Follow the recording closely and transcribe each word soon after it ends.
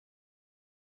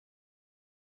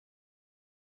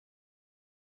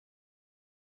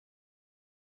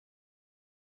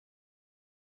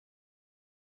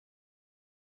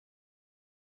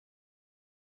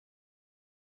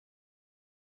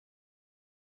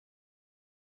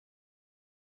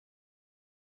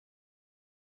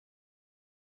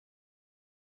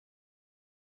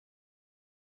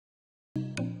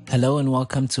Hello and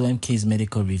welcome to MK's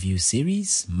Medical Review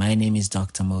Series. My name is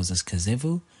Dr.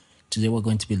 Mosesjrk. Today we're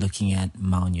going to be looking at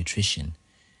malnutrition.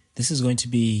 This is going to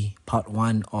be part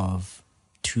one of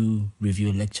 2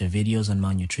 review lecture videos on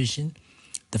malnutrition.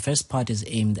 The first part is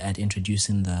aimed at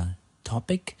introducing the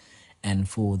topic, and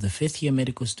for the 5th year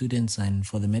medical students and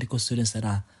for the medical students that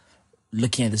are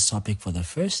looking at this topic for the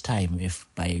first time, if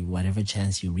by whatever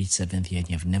chance you reach 7th year and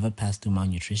you have never passed through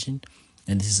malnutrition,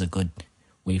 then this is a good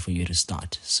way for you to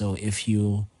start. So if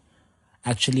you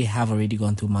actually have already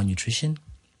gone through malnutrition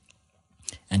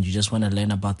and you just want to learn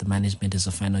about the management as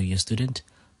a final year student,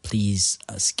 please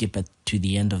skip it to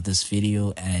the end of this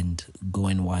video and go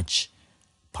and watch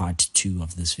part 2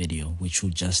 of this video, which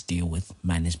will just deal with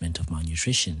management of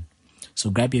malnutrition. So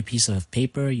grab your piece of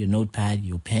paper, your notepad,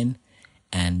 your pen,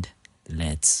 and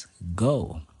let's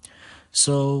go.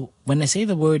 So when I say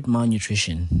the word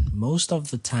malnutrition, most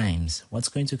of the times what's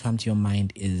going to come to your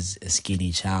mind is a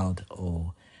skinny child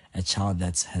or a child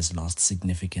that has lost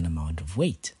significant amount of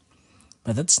weight.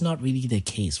 But that's not really the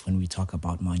case when we talk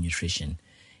about malnutrition.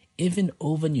 Even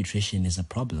overnutrition is a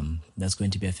problem that's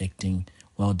going to be affecting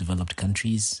well-developed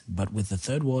countries, but with the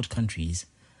third world countries,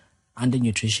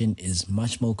 undernutrition is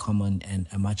much more common and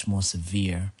a much more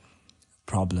severe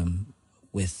problem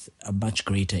with a much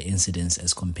greater incidence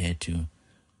as compared to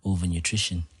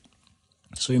overnutrition.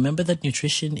 So remember that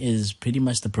nutrition is pretty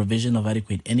much the provision of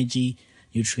adequate energy,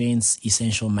 nutrients,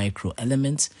 essential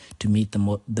microelements to meet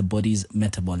the body's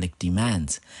metabolic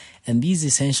demands. And these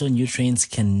essential nutrients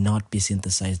cannot be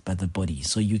synthesized by the body.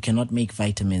 So you cannot make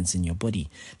vitamins in your body.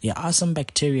 There are some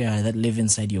bacteria that live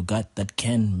inside your gut that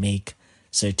can make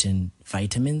certain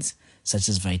vitamins, such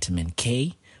as vitamin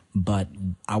K, but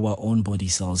our own body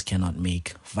cells cannot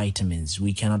make vitamins.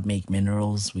 We cannot make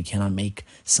minerals. We cannot make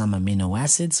some amino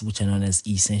acids, which are known as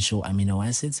essential amino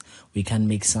acids. We can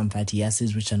make some fatty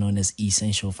acids, which are known as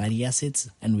essential fatty acids,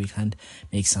 and we can't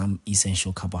make some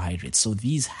essential carbohydrates. So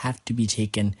these have to be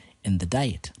taken in the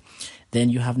diet. Then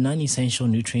you have non-essential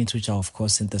nutrients, which are of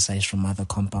course synthesized from other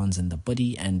compounds in the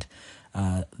body, and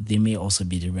they may also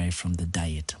be derived from the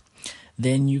diet.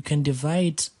 Then you can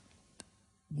divide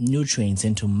nutrients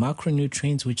into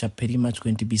macronutrients, which are pretty much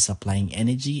going to be supplying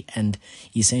energy, and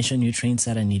essential nutrients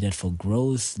that are needed for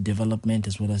growth, development,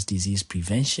 as well as disease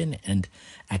prevention and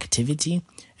activity.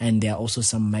 And there are also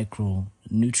some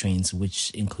micronutrients, which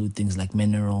include things like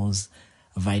minerals,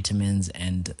 vitamins,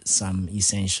 and some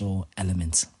essential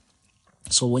elements.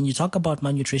 So when you talk about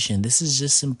malnutrition, this is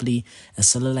just simply a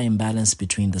cellular imbalance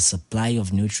between the supply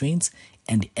of nutrients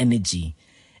and energy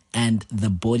and the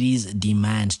body's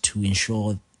demand to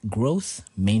ensure growth,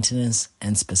 maintenance,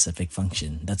 and specific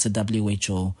function. That's a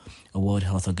WHO, a World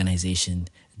Health Organization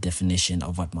definition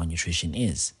of what malnutrition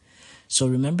is. So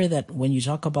remember that when you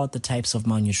talk about the types of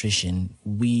malnutrition,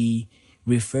 we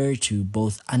refer to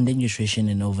both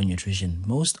undernutrition and overnutrition.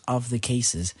 Most of the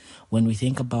cases, when we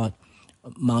think about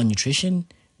malnutrition,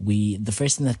 the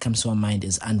first thing that comes to our mind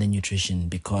is undernutrition,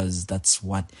 because that's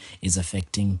what is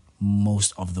affecting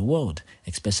most of the world,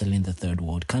 especially in the third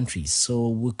world countries. So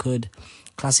we could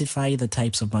classify the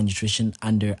types of malnutrition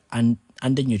under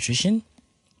undernutrition,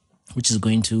 which is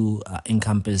going to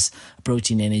encompass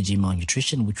protein energy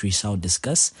malnutrition, which we shall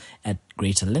discuss at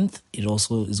greater length. It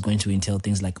also is going to entail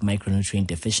things like micronutrient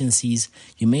deficiencies.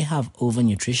 You may have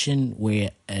overnutrition, where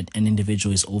an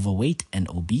individual is overweight and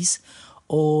obese,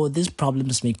 or these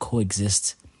problems may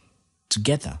coexist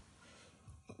together.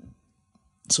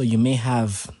 So you may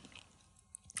have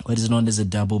what is known as a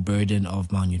double burden of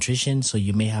malnutrition. So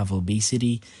you may have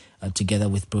obesity together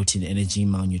with protein energy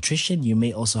malnutrition. You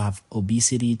may also have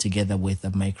obesity together with a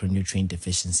micronutrient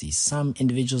deficiency. Some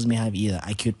individuals may have either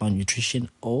acute malnutrition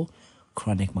or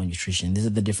chronic malnutrition. These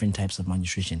are the different types of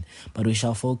malnutrition, but we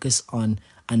shall focus on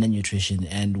undernutrition.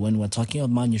 And when we're talking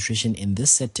about malnutrition in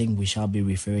this setting, we shall be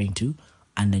referring to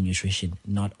undernutrition,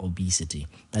 not obesity.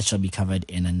 That shall be covered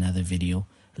in another video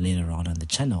later on the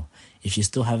channel. If you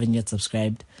still haven't yet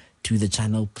subscribed to the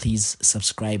channel, please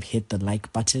subscribe, hit the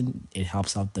like button. It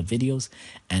helps out the videos,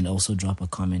 and also drop a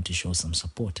comment to show some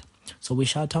support. So we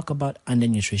shall talk about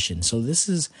undernutrition. So this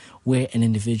is where an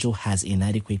individual has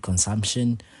inadequate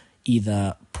consumption,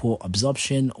 either poor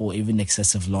absorption or even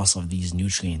excessive loss of these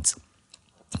nutrients.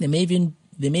 They may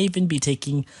even be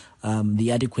taking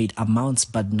the adequate amounts,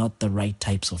 but not the right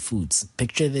types of foods.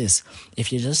 Picture this.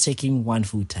 If you're just taking one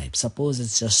food type, suppose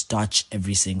it's just starch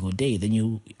every single day, then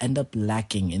you end up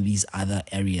lacking in these other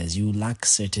areas. You lack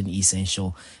certain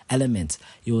essential elements.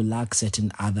 You will lack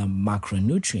certain other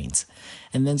macronutrients.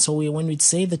 And then so when we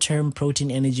say the term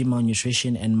protein, energy,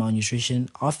 malnutrition, and malnutrition,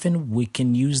 often we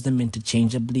can use them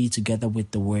interchangeably together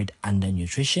with the word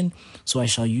undernutrition. So I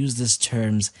shall use these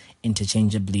terms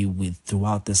interchangeably with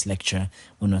throughout this lecture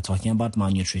when we're talking about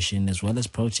malnutrition, as well as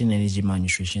protein, energy,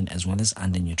 malnutrition, as well as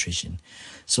undernutrition.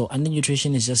 So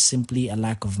undernutrition is just simply a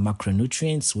lack of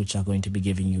macronutrients, which are going to be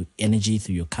giving you energy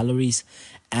through your calories,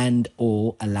 and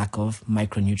or a lack of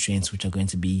micronutrients, which are going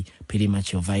to be pretty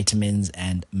much your vitamins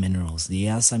and minerals.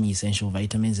 There are some essential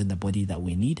vitamins in the body that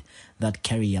we need that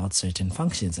carry out certain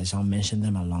functions. I shall mention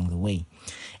them along the way.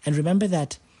 And remember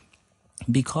that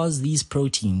because these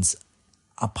proteins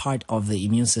are part of the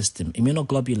immune system,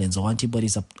 immunoglobulins or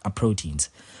antibodies are proteins.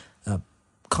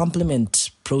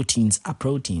 Complement proteins are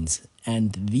proteins,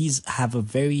 and these have a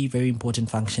very, very important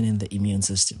function in the immune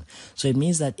system. So it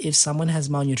means that if someone has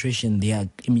malnutrition, their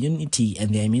immunity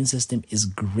and their immune system is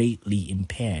greatly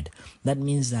impaired. That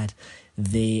means that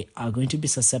they are going to be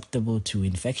susceptible to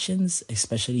infections,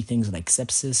 especially things like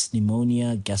sepsis,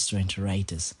 pneumonia,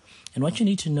 gastroenteritis. And what you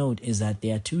need to note is that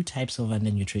there are two types of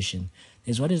undernutrition.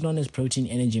 There's what is known as protein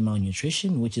energy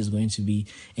malnutrition, which is going to be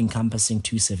encompassing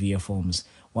two severe forms.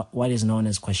 What is known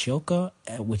as kwashiorkor,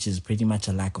 which is pretty much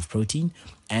a lack of protein,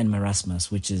 and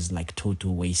marasmus, which is like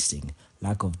total wasting,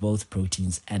 lack of both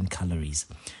proteins and calories.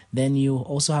 Then you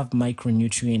also have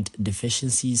micronutrient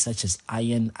deficiencies such as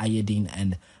iron, iodine,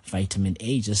 and vitamin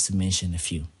A, just to mention a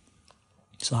few.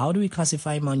 So how do we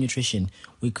classify malnutrition?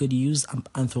 We could use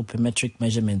anthropometric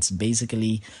measurements,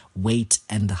 basically weight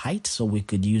and the height. So we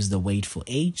could use the weight for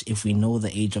age. If we know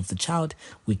the age of the child,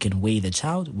 we can weigh the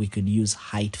child. We could use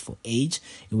height for age.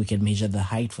 We can measure the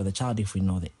height for the child if we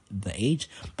know the age.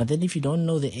 But then if you don't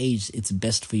know the age, it's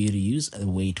best for you to use a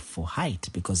weight for height,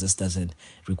 because this doesn't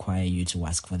require you to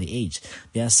ask for the age.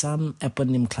 There are some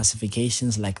eponym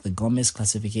classifications like the Gomez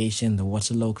classification, the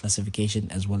Waterloo classification,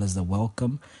 as well as the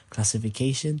Wellcome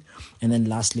classification. And then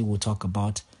lastly, we'll talk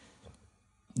about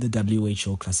the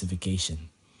WHO classification.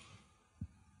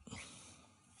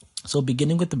 So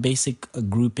beginning with the basic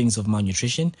groupings of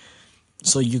malnutrition.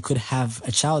 So you could have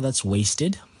a child that's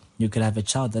wasted. You could have a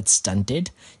child that's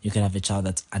stunted. You could have a child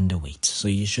that's underweight. So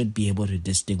you should be able to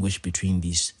distinguish between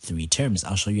these three terms.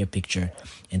 I'll show you a picture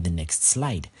in the next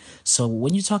slide. So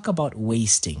when you talk about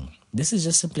wasting, this is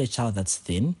just simply a child that's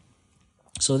thin.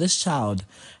 So this child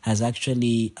has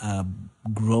actually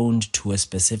grown to a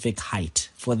specific height.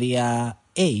 For their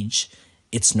age,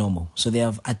 it's normal. So they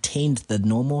have attained the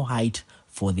normal height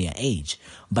for their age.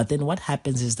 But then what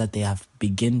happens is that they have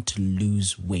begun to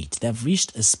lose weight. They have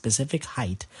reached a specific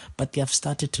height, but they have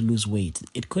started to lose weight.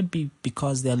 It could be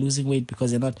because they are losing weight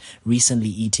because they're not recently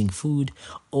eating food,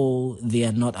 or they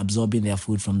are not absorbing their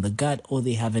food from the gut, or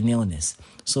they have an illness.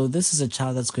 So this is a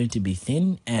child that's going to be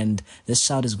thin, and this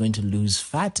child is going to lose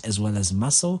fat as well as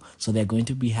muscle. So they're going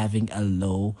to be having a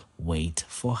low weight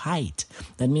for height.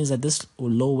 That means that this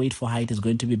low weight for height is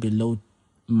going to be below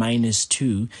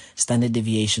 -2 standard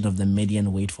deviation of the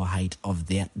median weight for height of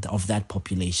that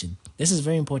population. This is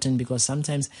very important because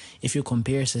sometimes if you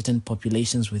compare certain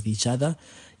populations with each other,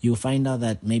 you'll find out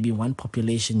that maybe one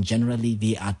population generally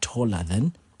they are taller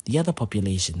than the other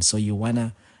population. So you want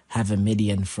to have a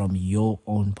median from your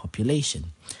own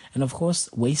population. And of course,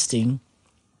 wasting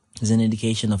is an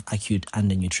indication of acute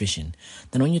undernutrition.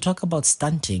 Then when you talk about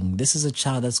stunting, this is a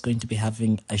child that's going to be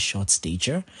having a short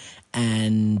stature,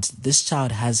 and this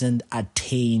child hasn't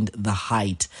attained the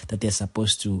height that they're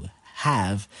supposed to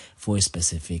have for a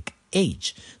specific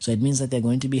age. So it means that they're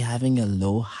going to be having a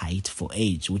low height for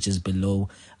age, which is below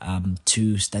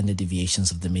 2 standard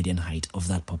deviations of the median height of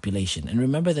that population. And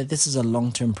remember that this is a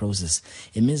long-term process.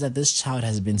 It means that this child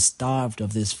has been starved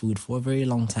of this food for a very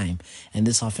long time, and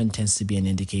this often tends to be an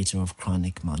indicator of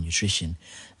chronic malnutrition.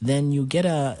 Then you get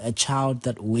a child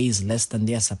that weighs less than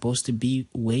they are supposed to be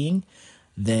weighing.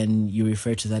 Then you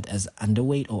refer to that as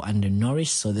underweight or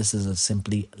undernourished. So this is a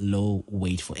simply low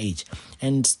weight for age.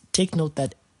 And take note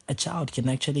that a child can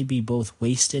actually be both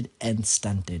wasted and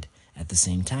stunted at the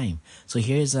same time. So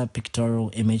here's a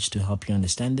pictorial image to help you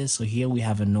understand this. So here we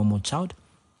have a normal child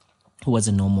who has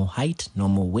a normal height,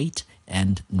 normal weight,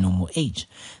 and normal age.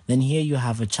 Then here you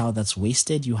have a child that's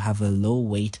wasted. You have a low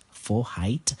weight for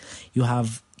height.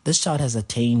 This child has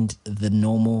attained the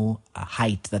normal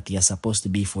height that they are supposed to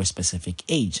be for a specific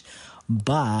age.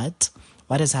 But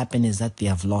what has happened is that they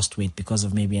have lost weight because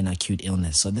of maybe an acute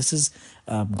illness. So this is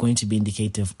going to be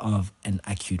indicative of an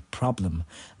acute problem.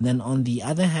 Then on the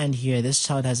other hand here, this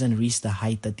child hasn't reached the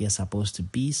height that they're supposed to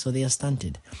be, so they are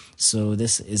stunted. So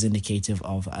this is indicative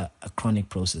of a chronic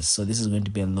process. So this is going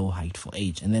to be a low height for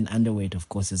age. And then underweight, of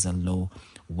course, is a low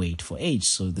weight for age.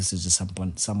 So this is just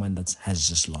someone that has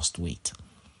just lost weight.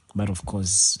 But of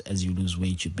course, as you lose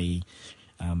weight, you may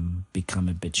become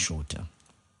a bit shorter.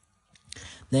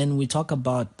 Then we talk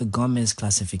about the Gomez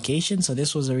classification. So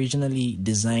this was originally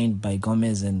designed by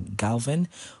Gomez and Galvin,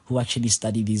 who actually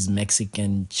studied these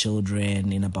Mexican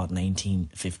children in about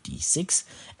 1956.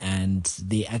 And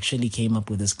they actually came up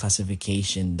with this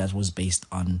classification that was based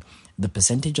on the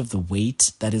percentage of the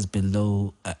weight that is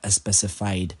below a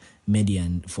specified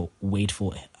median for weight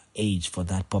for age for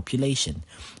that population.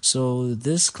 So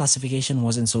this classification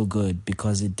wasn't so good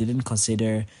because it didn't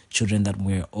consider children that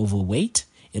were overweight.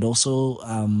 It also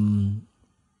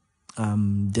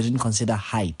didn't consider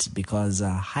height, because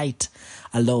height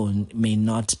alone may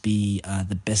not be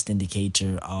the best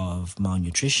indicator of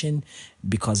malnutrition,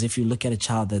 because if you look at a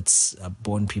child that's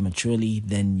born prematurely,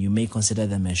 then you may consider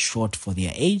them as short for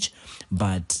their age,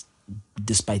 but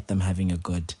despite them having a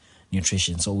good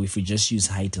nutrition. So if we just use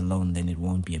height alone, then it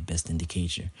won't be a best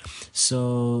indicator.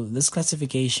 So this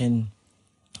classification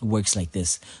works like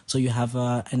this. So you have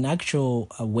an actual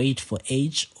weight for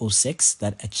age or sex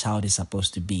that a child is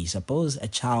supposed to be. Suppose a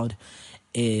child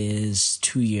is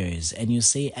 2 years, and you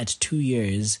say at 2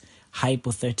 years,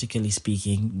 hypothetically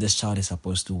speaking, this child is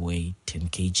supposed to weigh 10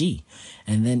 kg.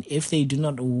 And then if they do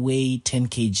not weigh 10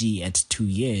 kg at 2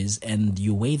 years, and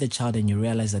you weigh the child and you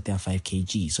realize that they are 5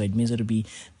 kg, so it means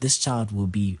this child will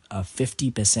be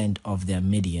 50% of their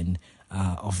median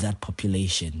of that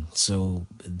population. So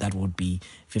that would be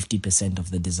 50% of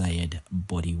the desired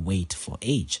body weight for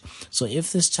age. So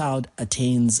if this child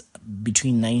attains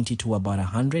between 90 to about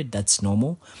 100, that's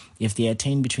normal. If they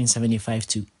attain between 75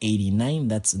 to 89,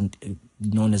 that's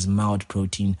known as mild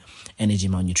protein energy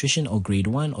malnutrition, or grade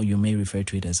 1, or you may refer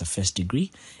to it as a first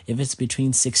degree. If it's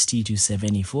between 60 to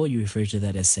 74, you refer to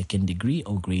that as second degree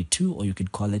or grade 2, or you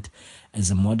could call it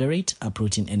as a moderate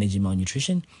protein energy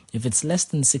malnutrition. If it's less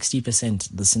than 60%,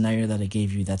 the scenario that I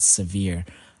gave you, that's severe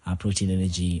protein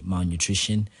energy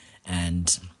malnutrition,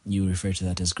 and you refer to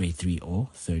that as grade 3 or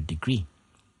third degree.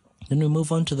 Then we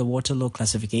move on to the Waterloo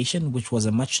classification, which was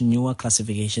a much newer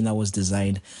classification that was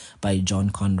designed by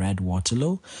John Conrad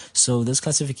Waterloo. So this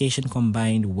classification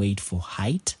combined weight for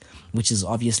height, which is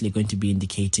obviously going to be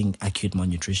indicating acute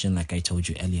malnutrition, like I told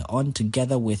you earlier on,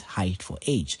 together with height for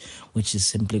age, which is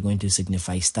simply going to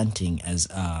signify stunting as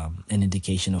an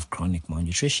indication of chronic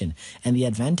malnutrition. And the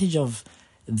advantage of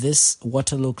this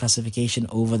Waterloo classification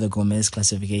over the Gomez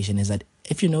classification is that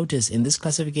if you notice, in this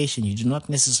classification, you do not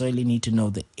necessarily need to know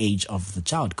the age of the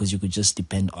child, because you could just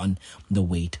depend on the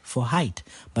weight for height.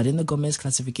 But in the Gomez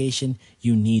classification,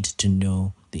 you need to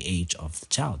know the age of the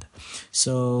child.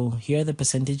 So here are the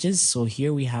percentages. So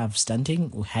here we have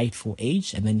stunting, height for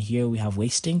age, and then here we have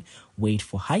wasting, weight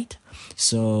for height.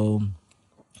 So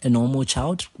a normal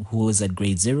child who is at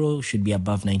grade 0 should be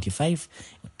above 95.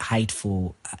 Height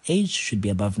for age should be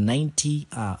above 90,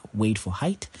 weight for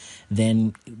height.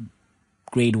 Then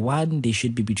grade 1, they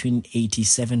should be between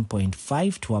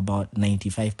 87.5 to about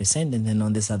 95%. And then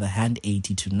on this other hand,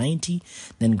 80 to 90.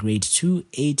 Then grade 2,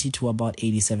 80 to about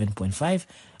 87.5.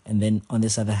 And then on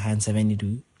this other hand, 70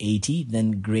 to 80.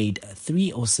 Then grade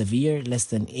 3 or severe, less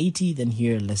than 80. Then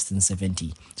here, less than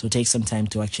 70. So take some time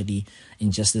to actually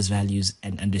ingest these values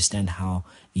and understand how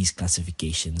these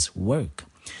classifications work.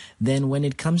 Then when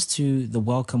it comes to the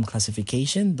Wellcome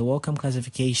classification, the Wellcome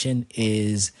classification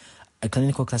is a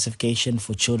clinical classification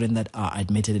for children that are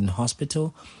admitted in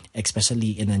hospital,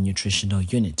 especially in a nutritional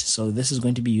unit. So this is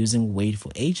going to be using weight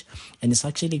for age, and it's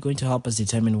actually going to help us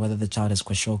determine whether the child has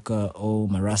kwashiorkor or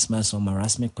marasmus or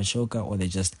marasmic kwashiorkor, or they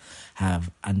just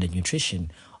have undernutrition.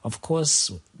 Of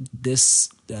course, this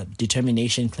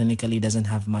determination clinically doesn't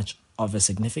have much of a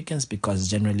significance, because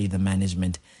generally the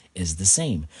management is the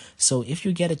same. So if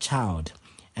you get a child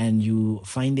and you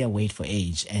find their weight for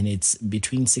age and it's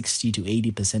between 60 to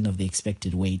 80% of the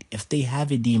expected weight, if they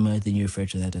have edema, then you refer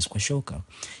to that as kwashiorkor.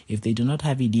 If they do not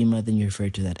have edema, then you refer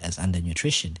to that as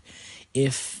undernutrition.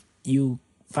 If you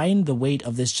find the weight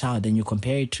of this child and you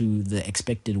compare it to the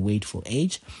expected weight for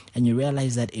age, and you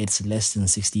realize that it's less than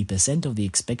 60% of the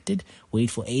expected weight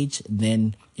for age,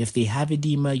 then if they have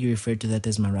edema, you refer to that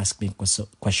as marasmic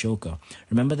kwashiorkor.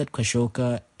 Remember that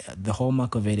kwashiorkor, the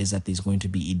hallmark of it is that there's going to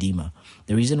be edema.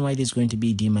 The reason why there's going to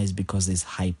be edema is because there's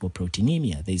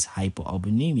hypoproteinemia, there's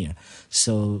hypoalbuminemia.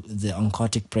 So the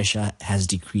oncotic pressure has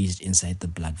decreased inside the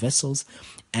blood vessels,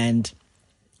 and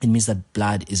it means that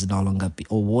blood is no longer,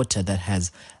 or water that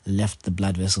has left the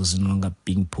blood vessels is no longer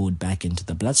being pulled back into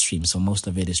the bloodstream. So most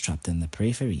of it is trapped in the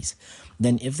peripheries.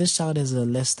 Then if this child is a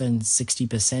less than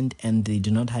 60% and they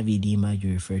do not have edema,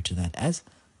 you refer to that as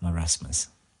marasmus.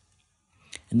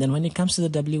 And then when it comes to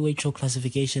the WHO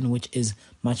classification, which is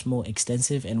much more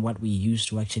extensive and what we use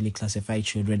to actually classify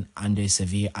children under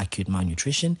severe acute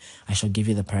malnutrition, I shall give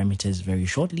you the parameters very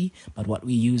shortly, but what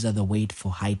we use are the weight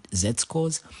for height Z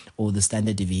scores or the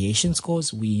standard deviation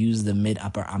scores. We use the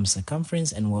mid-upper arm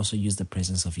circumference, and we also use the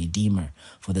presence of edema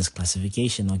for this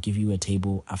classification. I'll give you a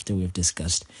table after we've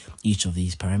discussed each of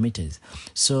these parameters.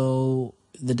 So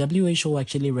the WHO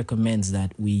actually recommends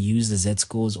that we use the Z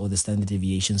scores or the standard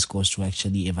deviation scores to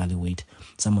actually evaluate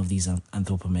some of these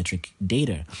anthropometric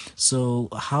data. So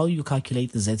how you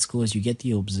calculate the Z scores, you get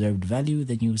the observed value,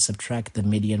 then you subtract the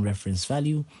median reference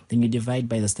value, then you divide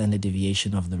by the standard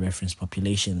deviation of the reference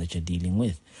population that you're dealing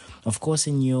with. Of course,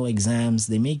 in your exams,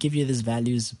 they may give you these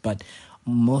values, but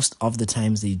most of the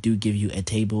times they do give you a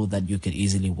table that you could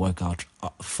easily work out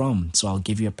from. So I'll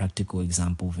give you a practical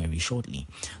example very shortly.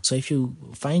 So if you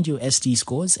find your ST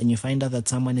scores and you find out that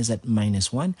someone is at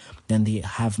 -1, then they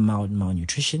have mild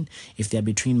malnutrition. If they're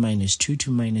between -2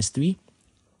 to -3,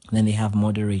 then they have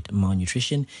moderate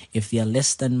malnutrition. If they are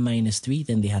less than -3,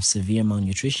 then they have severe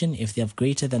malnutrition. If they have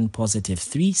greater than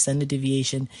 +3 standard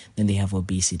deviation, then they have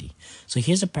obesity. So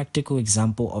here's a practical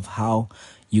example of how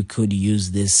you could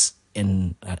use this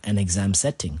in an exam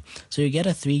setting. So you get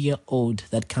a 3-year-old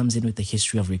that comes in with a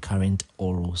history of recurrent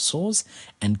oral sores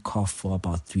and cough for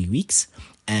about 3 weeks,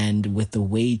 and with the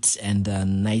weight and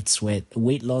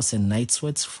weight loss and night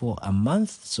sweats for a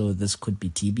month. So this could be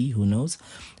TB, who knows?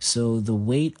 So the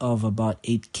weight of about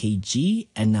 8 kg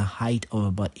and a height of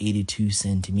about 82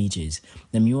 centimeters.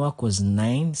 The MUAC was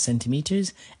 9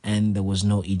 centimeters and there was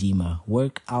no edema.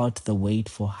 Work out the weight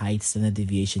for height standard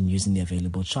deviation using the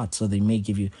available chart. So they will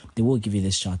give you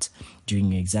this chart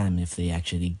during your exam if they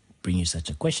actually bring you such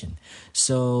a question.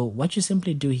 So what you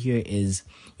simply do here is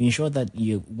you ensure that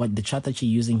what the chart that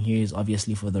you're using here is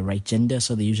obviously for the right gender.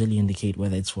 So they usually indicate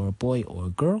whether it's for a boy or a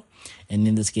girl. And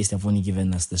in this case, they've only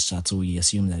given us this chart, so we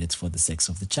assume that it's for the sex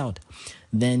of the child.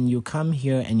 Then you come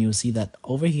here and you'll see that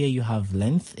over here you have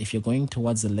length. If you're going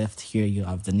towards the left here, you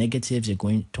have the negatives. You're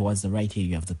going towards the right here,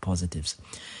 you have the positives.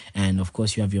 And of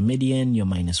course, you have your median, your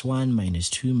 -1,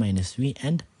 -2, -3,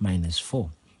 and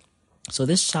 -4. So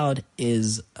this child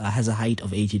has a height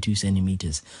of 82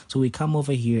 centimeters. So we come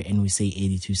over here and we say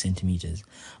 82 centimeters.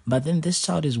 But then this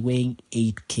child is weighing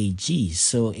 8 kg.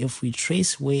 So if we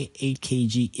trace where 8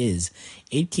 kg is,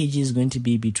 8 kg is going to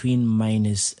be between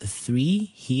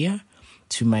 -3 here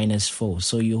to -4.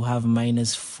 So you have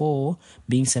 -4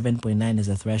 being 7.9 as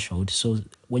a threshold. So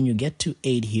when you get to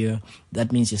 8 here,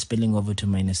 that means you're spilling over to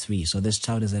 -3. So this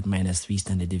child is at -3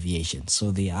 standard deviation.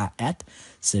 So they are at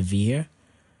severe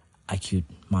acute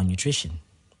malnutrition,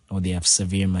 or they have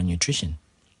severe malnutrition.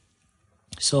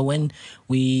 So when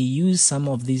we use some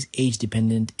of these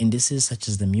age-dependent indices, such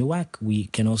as the MUAC, we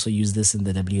can also use this in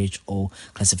the WHO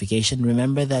classification.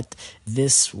 Remember that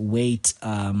this weight,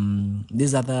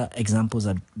 these other examples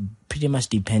are pretty much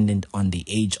dependent on the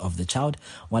age of the child,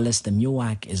 while the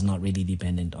MUAC is not really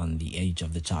dependent on the age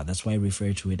of the child. That's why I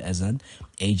refer to it as an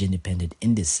age-independent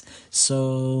index.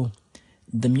 So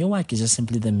the MUAC is just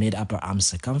simply the mid-upper arm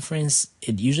circumference.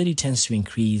 It usually tends to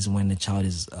increase when the child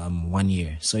is 1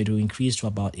 year. So it will increase to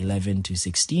about 11 to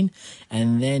 16.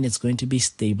 And then it's going to be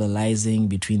stabilizing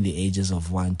between the ages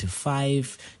of 1 to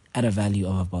 5 at a value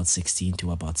of about 16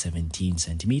 to about 17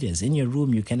 centimeters. In your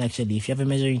room, you can actually, if you have a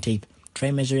measuring tape,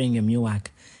 try measuring your MUAC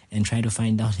and try to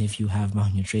find out if you have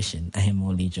malnutrition. I am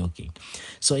only joking.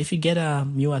 So if you get a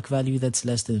MUAC value that's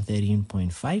less than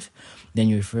 13.5, then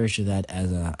you refer to that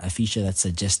as a feature that's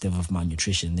suggestive of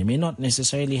malnutrition. They may not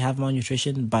necessarily have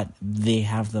malnutrition, but they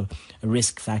have the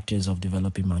risk factors of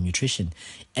developing malnutrition.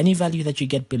 Any value that you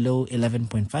get below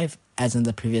 11.5, as in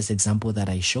the previous example that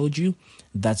I showed you,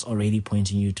 that's already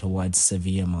pointing you towards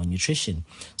severe malnutrition.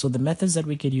 So the methods that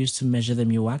we could use to measure the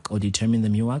MUAC or determine the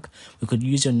MUAC, we could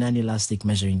use your non-elastic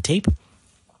measuring tape.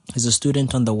 As a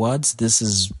student on the wards, this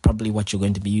is probably what you're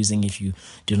going to be using if you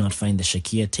do not find the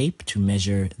Shakir tape to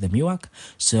measure the MUAC.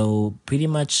 So pretty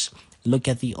much look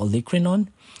at the olecranon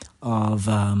of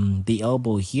the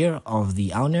elbow here of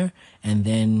the ulnar, and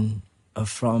then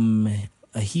from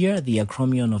here, the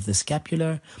acromion of the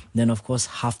scapular, then of course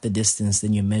half the distance,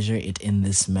 then you measure it in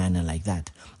this manner like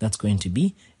that. That's going to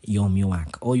be your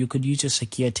MUAC. Or you could use your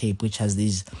secure tape, which has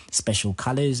these special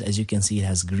colors. As you can see, it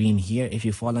has green here. If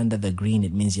you fall under the green,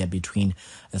 it means you're between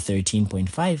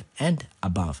 13.5 and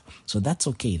above. So that's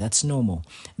okay. That's normal.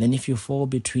 Then if you fall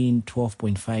between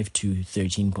 12.5 to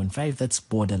 13.5, that's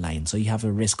borderline. So you have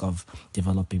a risk of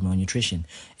developing malnutrition.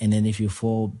 And then if you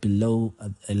fall below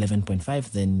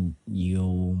 11.5, then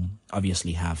you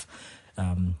obviously have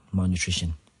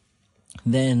malnutrition.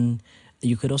 Then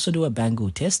you could also do a Bango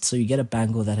test. So you get a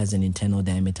Bango that has an internal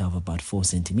diameter of about 4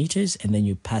 centimeters, and then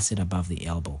you pass it above the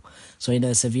elbow. So in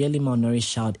a severely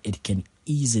malnourished child, it can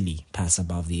easily pass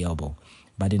above the elbow.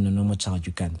 But in a normal child,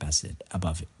 you can't pass it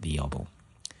above the elbow.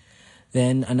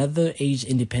 Then another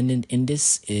age-independent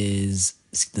index is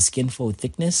the skin fold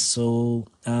thickness. So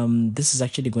this is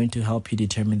actually going to help you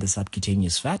determine the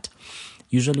subcutaneous fat.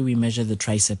 Usually we measure the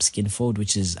tricep skin fold,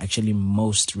 which is actually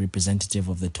most representative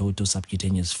of the total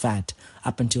subcutaneous fat,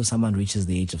 up until someone reaches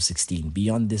the age of 16.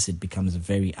 Beyond this, it becomes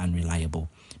very unreliable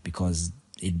because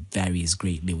it varies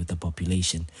greatly with the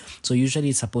population. So usually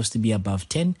it's supposed to be above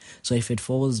 10. So if it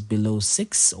falls below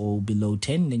 6 or below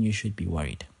 10, then you should be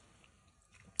worried.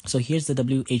 So here's the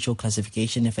WHO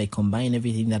classification. If I combine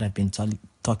everything that I've been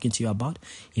talking to you about,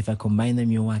 if I combine the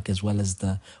MUAC as well as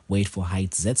the weight for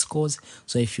height Z scores,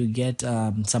 so if you get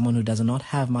someone who does not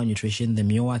have malnutrition, the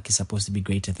MUAC is supposed to be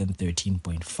greater than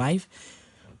 13.5.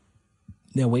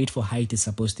 Their weight for height is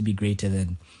supposed to be greater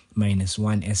than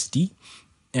 -1 SD.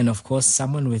 And of course,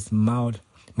 someone with mild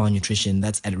malnutrition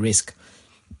that's at risk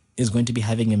is going to be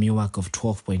having a MUAC of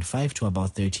 12.5 to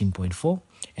about 13.4,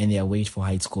 and their weight for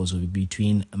height scores will be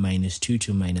between -2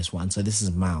 to -1. So this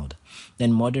is mild.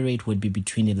 Then moderate would be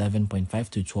between 11.5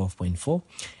 to 12.4,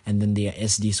 and then their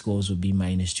SD scores would be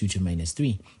 -2 to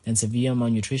 -3. And severe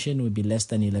malnutrition would be less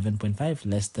than 11.5,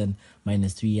 less than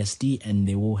 -3 SD, and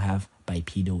they will have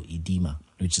bipedal edema,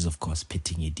 which is of course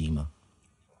pitting edema.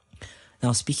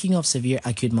 Now, speaking of severe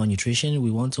acute malnutrition, we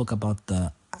won't talk about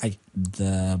the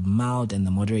mild and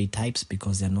the moderate types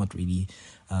because they're not really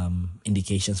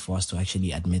indications for us to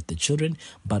actually admit the children.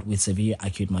 But with severe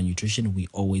acute malnutrition, we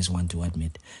always want to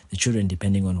admit the children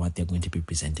depending on what they're going to be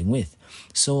presenting with.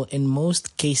 So in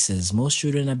most cases, most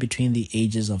children are between the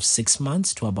ages of 6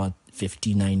 months to about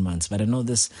 59 months. But I know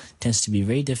this tends to be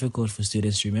very difficult for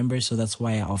students to remember. So that's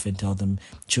why I often tell them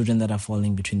children that are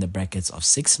falling between the brackets of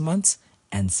 6 months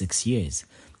and 6 years.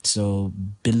 So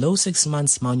below 6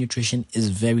 months, malnutrition is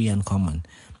very uncommon.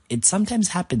 It sometimes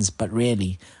happens, but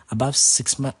rarely. Above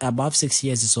 6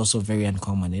 years, it's also very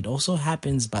uncommon. It also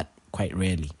happens, but quite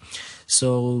rarely.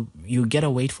 So you get a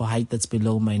weight for height that's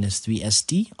below -3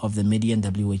 SD of the median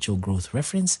WHO growth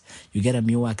reference. You get a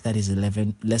MUAC that is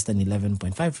less than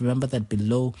 11.5. Remember that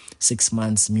below 6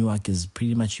 months, MUAC is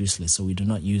pretty much useless. So we do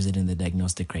not use it in the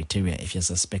diagnostic criteria if you're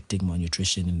suspecting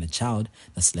malnutrition in a child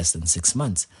that's less than 6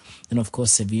 months. And of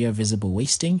course, severe visible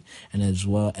wasting, and as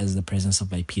well as the presence of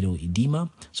bipedal edema.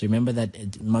 So remember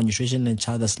that malnutrition in a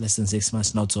child that's less than 6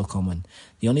 months, not so common.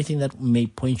 The only thing that may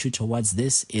point you towards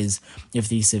this is if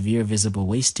the severe visible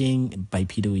wasting,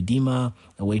 bipedal edema,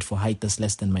 a weight for height that's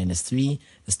less than -3,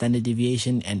 the standard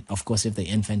deviation, and of course if the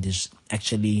infant is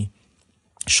actually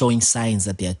showing signs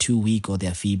that they are too weak or they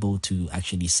are feeble to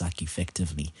actually suck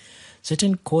effectively.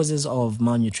 Certain causes of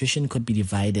malnutrition could be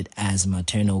divided as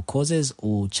maternal causes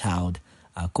or child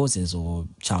causes or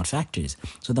child factors.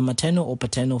 So the maternal or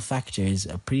paternal factors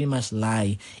pretty much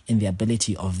lie in the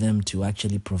ability of them to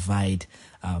actually provide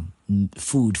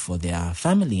food for their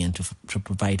family and to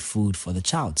provide food for the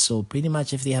child. So pretty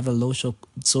much if they have a low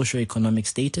socioeconomic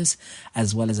status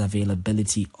as well as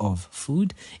availability of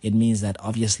food, it means that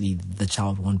obviously the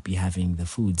child won't be having the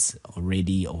foods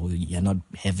already, or you're not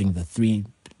having the 3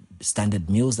 standard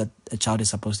meals that a child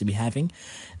is supposed to be having.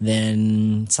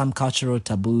 Then some cultural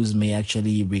taboos may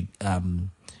actually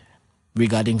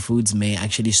regarding foods may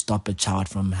actually stop a child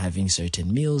from having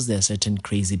certain meals. There are certain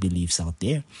crazy beliefs out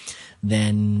there.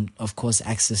 Then, of course,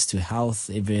 access to health,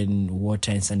 even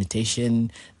water and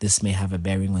sanitation, this may have a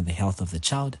bearing on the health of the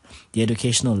child. The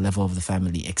educational level of the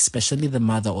family, especially the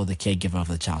mother or the caregiver of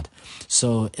the child.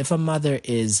 So if a mother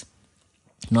is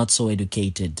not so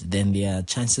educated, then their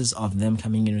chances of them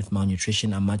coming in with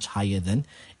malnutrition are much higher than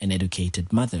an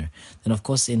educated mother. Then, of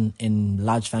course, in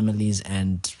large families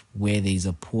and where there is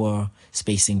a poor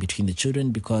spacing between the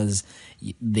children, because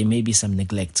there may be some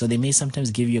neglect. So they may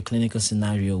sometimes give you a clinical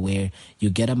scenario where you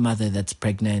get a mother that's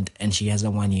pregnant and she has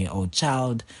a 1-year-old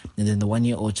child, and then the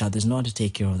 1-year-old child does not know how to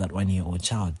take care of that 1-year-old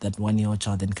child. That 1-year-old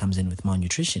child then comes in with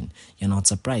malnutrition. You're not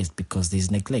surprised because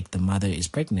there's neglect. The mother is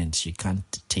pregnant. She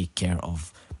can't take care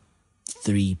of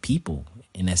 3 people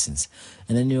in essence.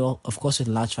 And then of course, with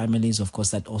large families, of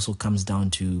course, that also comes down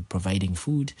to providing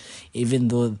food, even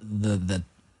though the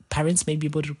parents may be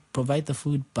able to provide the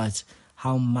food, but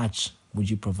how much would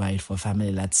you provide for a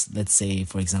family? Let's say,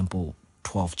 for example,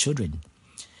 12 children.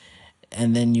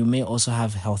 And then you may also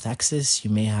have health access.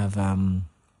 You may have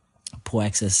poor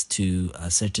access to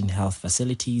certain health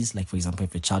facilities. Like, for example,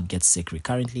 if a child gets sick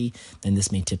recurrently, then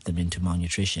this may tip them into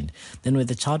malnutrition. Then with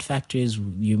the child factors,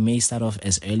 you may start off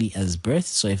as early as birth.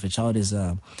 So if a child has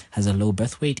a low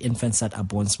birth weight, infants that are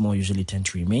born small usually tend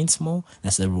to remain small.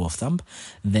 That's the rule of thumb.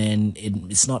 Then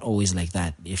it's not always like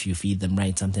that. If you feed them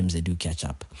right, sometimes they do catch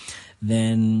up.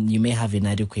 Then you may have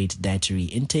inadequate dietary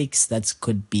intakes. That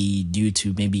could be due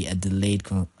to maybe a delayed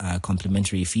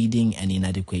complementary feeding and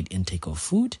inadequate intake of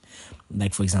food,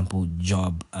 like, for example,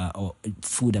 job or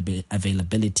food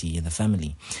availability in the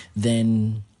family.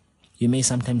 Then you may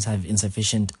sometimes have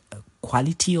insufficient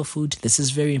quality of food. This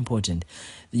is very important.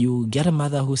 You get a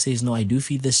mother who says, no, I do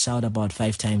feed this child about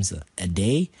 5 times a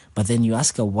day, but then you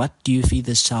ask her, what do you feed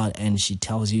this child? And she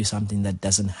tells you something that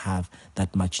doesn't have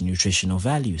that much nutritional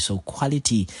value. So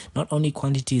quality, not only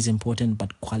quantity is important,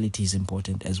 but quality is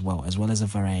important as well as a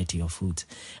variety of foods.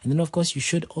 And then, of course, you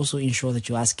should also ensure that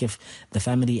you ask if the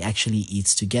family actually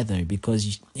eats together,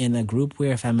 because in a group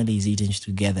where a family is eating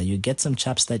together, you get some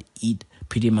chaps that eat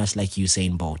pretty much like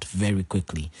Usain Bolt very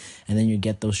quickly. And then you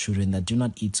get those children that do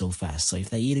not eat so fast. So if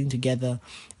they're eating together,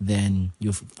 then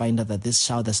you find out that this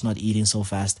child that's not eating so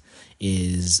fast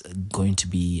is going to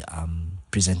be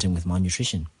presenting with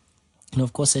malnutrition. And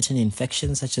of course, certain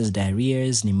infections such as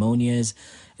diarrheas, pneumonias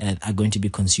are going to be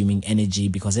consuming energy,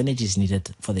 because energy is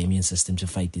needed for the immune system to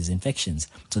fight these infections.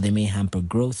 So they may hamper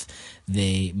growth.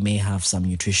 They may have some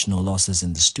nutritional losses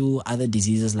in the stool. Other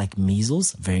diseases like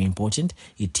measles, very important.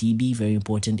 TB, very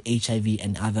important. HIV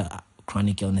and other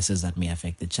chronic illnesses that may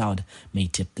affect the child may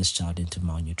tip this child into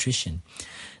malnutrition.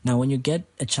 Now, when you get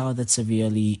a child that's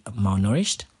severely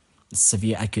malnourished,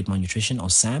 severe acute malnutrition, or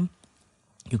SAM,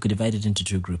 you could divide it into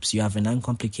 2 groups. You have an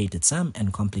uncomplicated SAM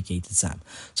and complicated SAM.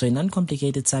 So in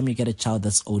uncomplicated SAM, you get a child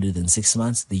that's older than 6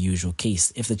 months, the usual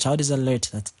case. If the child is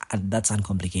alert, that's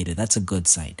uncomplicated. That's a good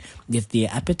sign. If their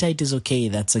appetite is okay,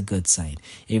 that's a good sign.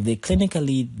 If they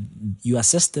clinically, you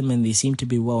assess them and they seem to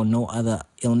be well, no other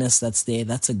illness that's there,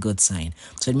 that's a good sign.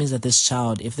 So it means that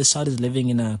if this child is living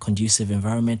in a conducive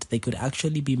environment, they could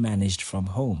actually be managed from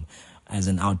home as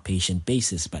an outpatient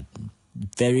basis. But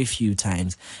very few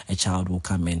times a child will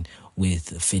come in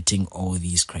with fitting all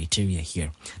these criteria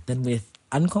here. Then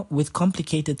with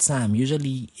complicated SAM,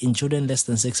 usually in children less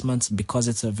than 6 months, because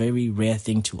it's a very rare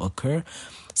thing to occur,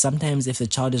 sometimes if the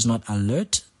child is not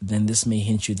alert, then this may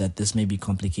hint you that this may be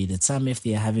complicated SAM. If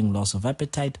they are having loss of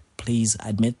appetite, please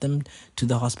admit them to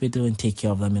the hospital and take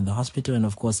care of them in the hospital. And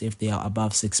of course, if they are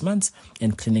above 6 months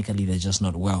and clinically they're just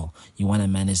not well, you want to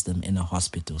manage them in a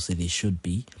hospital, so they should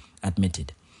be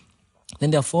admitted.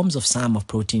 Then there are forms of SAM of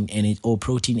protein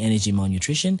energy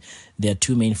malnutrition. There are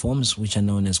 2 main forms, which are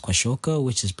known as kwashiorkor,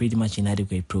 which is pretty much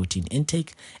inadequate protein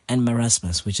intake, and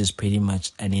marasmus, which is pretty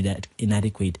much an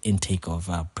inadequate intake of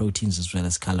proteins as well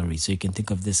as calories. So you can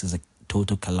think of this as a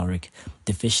total caloric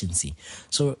deficiency.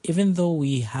 So even though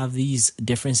we have these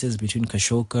differences between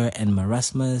kwashiorkor and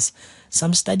marasmus,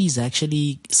 some studies are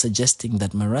actually suggesting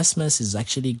that marasmus is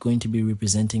actually going to be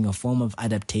representing a form of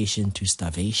adaptation to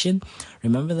starvation.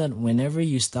 Remember that whenever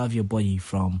you starve your body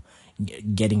from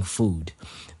getting food,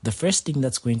 the first thing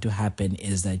that's going to happen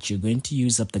is that you're going to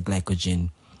use up the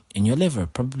glycogen in your liver.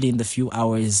 Probably in the few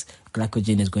hours,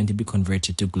 glycogen is going to be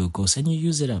converted to glucose and you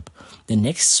use it up. The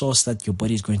next source that your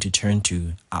body is going to turn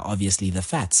to are obviously the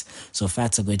fats. So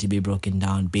fats are going to be broken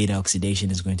down, beta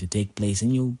oxidation is going to take place,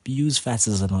 and you'll use fats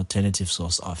as an alternative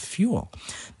source of fuel.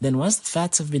 Then once the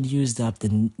fats have been used up,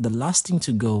 then the last thing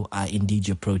to go are indeed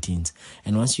your proteins.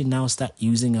 And once you now start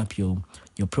using up your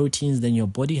proteins, then your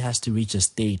body has to reach a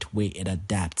state where it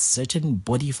adapts. Certain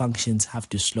body functions have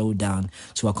to slow down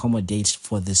to accommodate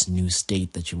for this new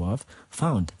state that you have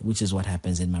found, which is what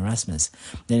happens in marasmus.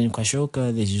 Then in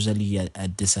kwashiorkor, there's usually a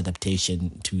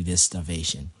disadaptation to this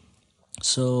starvation.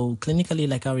 So clinically,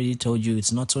 like I already told you,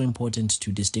 it's not so important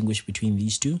to distinguish between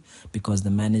these two, because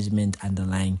the management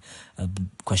underlying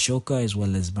kwashiorkor as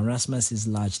well as marasmus is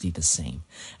largely the same.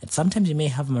 And sometimes you may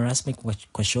have marasmic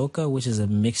kwashiorkor, which is a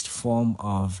mixed form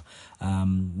of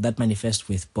that manifests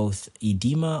with both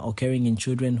edema occurring in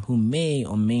children who may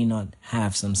or may not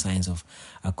have some signs of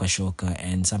kwashiorkor,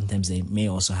 and sometimes they may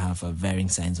also have varying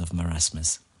signs of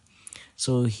marasmus.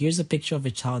 So here's a picture of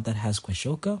a child that has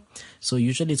kwashiorkor. So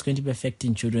usually it's going to be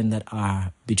affecting children that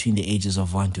are between the ages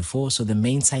of 1 to 4. So the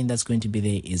main sign that's going to be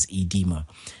there is edema.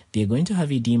 They're going to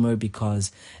have edema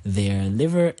because their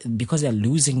liver, because they're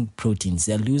losing proteins,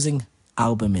 they're losing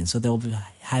albumin, so they'll be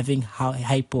having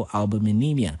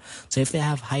hypoalbuminemia. So if they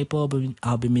have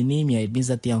hypoalbuminemia, it means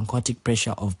that the oncotic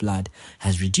pressure of blood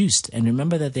has reduced. And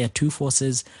remember that there are two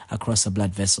forces across a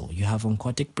blood vessel. You have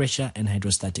oncotic pressure and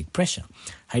hydrostatic pressure.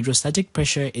 Hydrostatic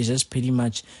pressure is just pretty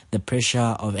much the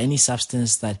pressure of any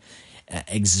substance that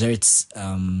exerts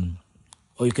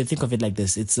or you can think of it like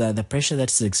this. It's the pressure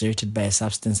that's exerted by a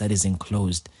substance that is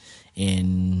enclosed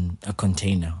in a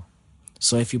container.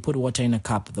 So if you put water in a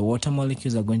cup, the water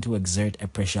molecules are going to exert a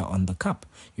pressure on the cup.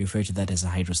 You refer to that as a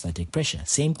hydrostatic pressure.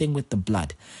 Same thing with the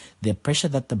blood. The pressure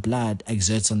that the blood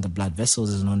exerts on the blood vessels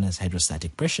is known as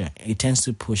hydrostatic pressure. It tends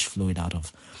to push fluid out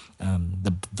of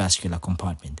the vascular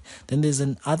compartment. Then there's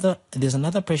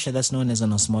another pressure that's known as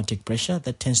an osmotic pressure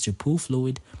that tends to pull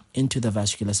fluid into the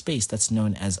vascular space. That's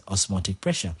known as osmotic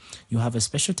pressure. You have a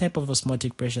special type of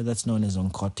osmotic pressure that's known as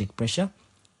oncotic pressure,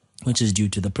 which is due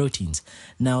to the proteins.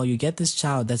 Now you get this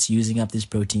child that's using up these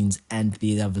proteins and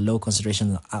they have low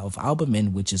concentration of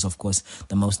albumin, which is of course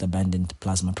the most abundant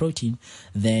plasma protein.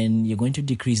 Then you're going to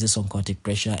decrease this oncotic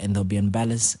pressure and there'll be an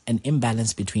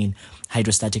imbalance between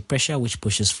hydrostatic pressure, which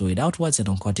pushes fluid outwards, and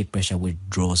oncotic pressure, which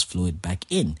draws fluid back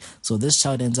in. So this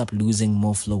child ends up losing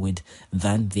more fluid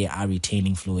than they are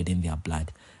retaining fluid in their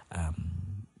blood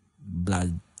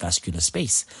vascular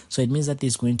space. So it means that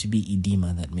there's going to be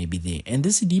edema that may be there. And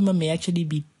this edema may actually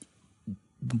be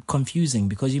confusing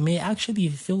because you may actually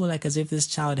feel like as if this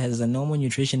child has a normal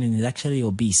nutrition and is actually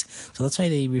obese. So that's why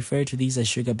they refer to these as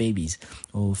sugar babies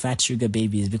or fat sugar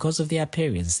babies, because of their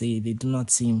appearance. They do not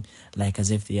seem like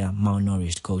as if they are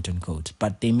malnourished, quote unquote,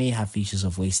 but they may have features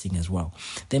of wasting as well.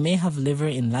 They may have liver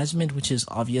enlargement, which is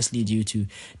obviously due to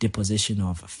deposition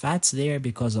of fats there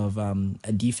because of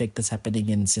a defect that's happening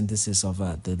in synthesis of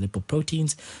the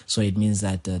lipoproteins. So it means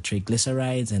that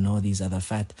triglycerides and all these other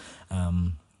fat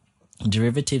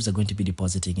derivatives are going to be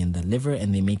depositing in the liver,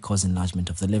 and they may cause enlargement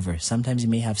of the liver. Sometimes you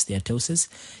may have steatosis.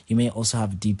 You may also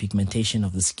have depigmentation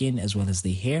of the skin as well as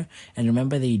the hair. And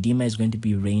remember, the edema is going to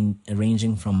be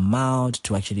ranging from mild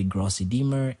to actually gross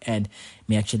edema, and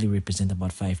may actually represent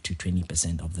about 5 to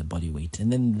 20% of the body weight.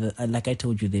 And then, like I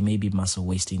told you, there may be muscle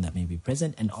wasting that may be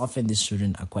present, and often these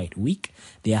children are quite weak.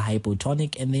 They are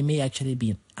hypotonic, and they may actually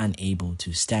be unable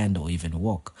to stand or even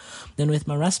walk. Then with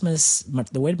marasmus,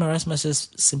 the word marasmus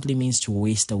just simply means to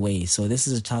waste away. So this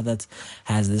is a child that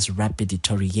has this rapid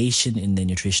deterioration in their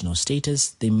nutritional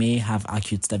status. They may have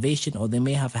acute starvation, or they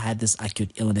may have had this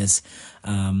acute illness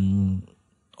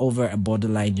over a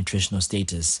borderline nutritional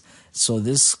status. So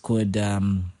this could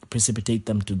precipitate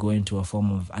them to go into a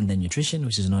form of undernutrition,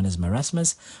 which is known as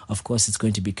marasmus. Of course, it's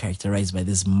going to be characterized by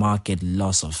this marked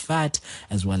loss of fat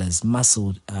as well as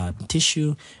muscle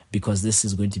tissue, because this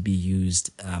is going to be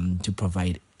used to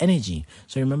provide energy.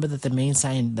 So remember that the main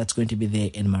sign that's going to be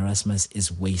there in marasmus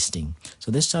is wasting.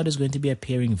 So this child is going to be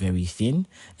appearing very thin.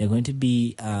 They're going to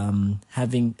be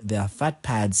having their fat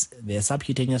pads, their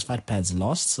subcutaneous fat pads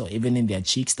lost. So even in their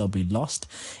cheeks, they'll be lost.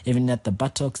 Even at the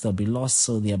buttocks, they'll be lost.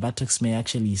 So their buttocks may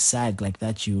actually sag like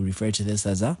that. You refer to this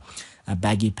as a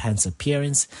baggy pants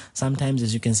appearance. Sometimes,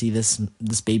 as you can see, this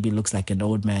baby looks like an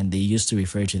old man. They used to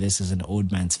refer to this as an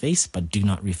old man's face, but do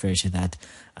not refer to that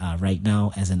right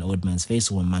now as an old man's face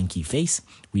or a monkey face.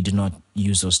 We do not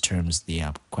use those terms. They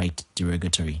are quite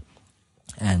derogatory,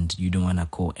 and you don't want to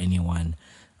call anyone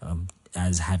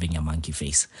as having a monkey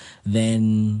face.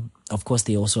 Then, of course,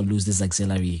 they also lose these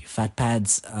axillary fat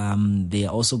pads. They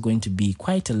are also going to be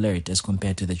quite alert as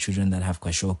compared to the children that have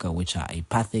kwashiorkor, which are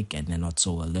apathic and they're not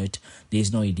so alert.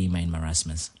 There's no edema in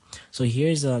marasmus. So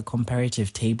here's a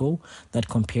comparative table that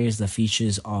compares the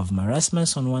features of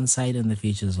marasmus on one side and the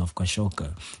features of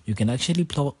kwashiorkor. You can actually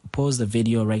pause the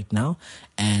video right now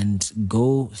and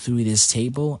go through this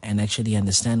table and actually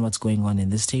understand what's going on in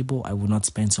this table. I will not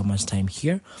spend so much time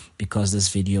here because this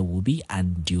video will be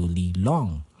unduly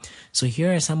long. So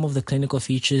here are some of the clinical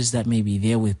features that may be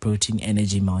there with protein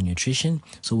energy malnutrition.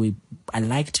 So I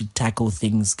like to tackle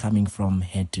things coming from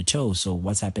head to toe. So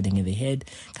what's happening in the head,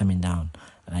 coming down,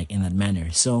 like in that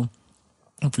manner. So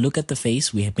if we look at the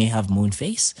face, we may have moon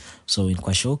face. So in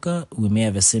kwashiorkor, we may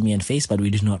have a simian face, but we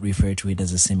do not refer to it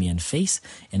as a simian face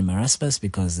in marasmus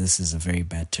because this is a very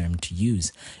bad term to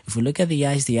use. If we look at the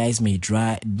eyes may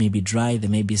be dry. There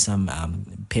may be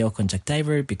some pale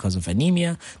conjunctiva because of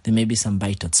anemia. There may be some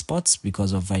bite spots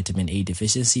because of vitamin A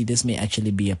deficiency. This may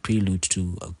actually be a prelude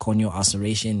to a corneal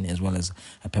ulceration as well as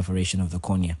a perforation of the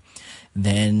cornea.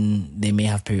 Then they may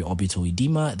have periorbital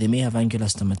edema. They may have angular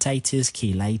stomatitis,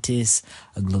 cheilitis,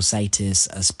 glossitis,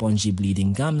 spongy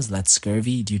bleeding gums, that's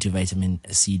scurvy due to vitamin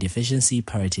C deficiency,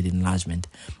 parotid enlargement.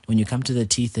 When you come to the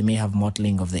teeth, they may have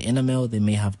mottling of the enamel. They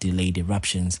may have delayed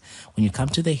eruptions. When you come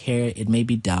to the hair, it may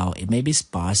be dull, it may be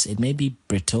sparse, it may be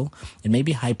brittle, it may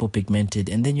be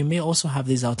hypopigmented, and then you may also have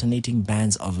these alternating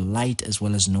bands of light as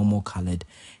well as normal colored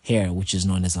hair, which is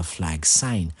known as a flag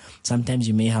sign. Sometimes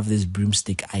you may have these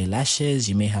broomstick eyelashes,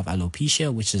 you may have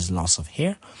alopecia, which is loss of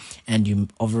hair, and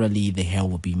overally the hair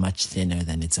will be much thinner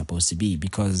than it's supposed to be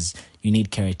because you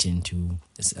need keratin to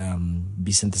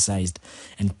be synthesized,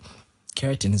 and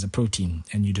keratin is a protein,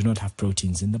 and you do not have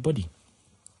proteins in the body.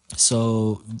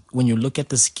 So when you look at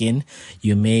the skin,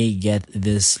 you may get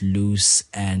this loose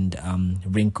and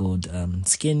wrinkled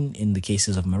skin. In the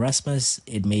cases of marasmus,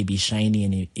 it may be shiny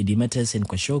and edematous in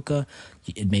kwashiorkor.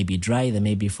 It may be dry. There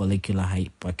may be follicular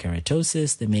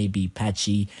hyperkeratosis. There may be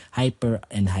patchy hyper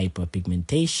and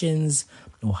hyperpigmentations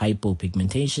or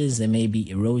hypopigmentations. There may be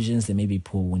erosions. There may be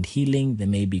poor wound healing. There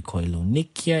may be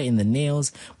koilonychia in the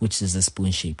nails, which is the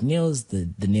spoon-shaped nails. The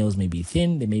nails may be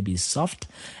thin. They may be soft,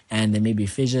 and there may be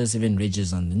fissures, even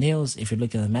ridges on the nails. If you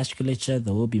look at the musculature,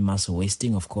 there will be muscle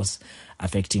wasting, of course,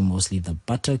 affecting mostly the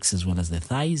buttocks as well as the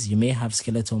thighs. You may have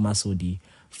skeletal muscle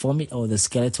or the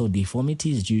skeletal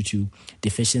deformities due to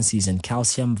deficiencies in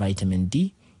calcium, vitamin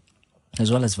D, as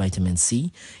well as vitamin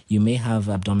C. You may have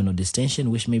abdominal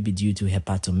distension, which may be due to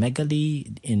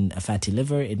hepatomegaly in a fatty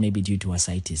liver. It may be due to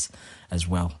ascites as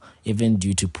well, even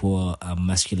due to poor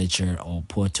musculature or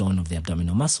poor tone of the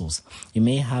abdominal muscles. You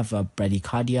may have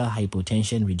bradycardia,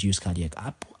 hypotension, reduced cardiac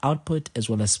output, as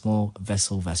well as small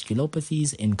vessel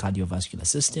vasculopathies in cardiovascular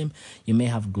system. You may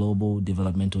have global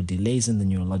developmental delays in the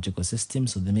neurological system,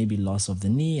 so there may be loss of the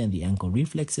knee and the ankle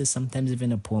reflexes, sometimes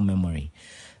even a poor memory.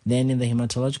 Then in the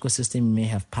hematological system, you may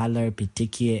have pallor,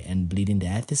 petechiae, and bleeding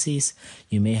diathesis.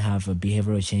 You may have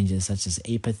behavioral changes such as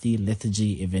apathy,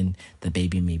 lethargy, even the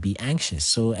baby may be anxious.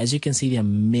 So as you can see, there are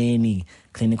many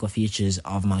clinical features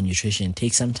of malnutrition.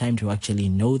 Take some time to actually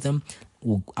know them.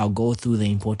 I'll go through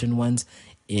the important ones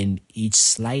in each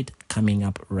slide coming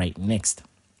up right next.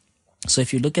 So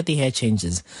if you look at the hair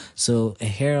changes, so a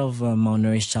hair of a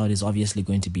malnourished child is obviously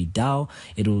going to be dull.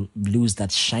 It will lose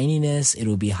that shininess. It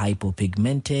will be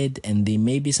hypopigmented, and there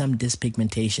may be some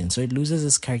dyspigmentation. So it loses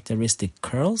its characteristic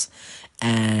curls,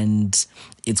 and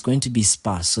it's going to be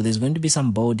sparse. So there's going to be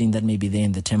some balding that may be there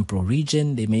in the temporal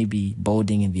region. There may be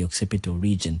balding in the occipital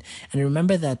region. And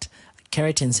remember that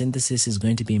keratin synthesis is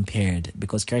going to be impaired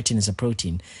because keratin is a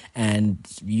protein, and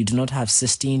you do not have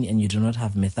cysteine and you do not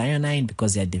have methionine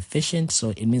because they are deficient.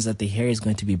 So it means that the hair is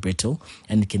going to be brittle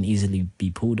and it can easily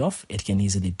be pulled off. It can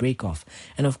easily break off.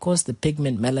 And of course, the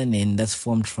pigment melanin that's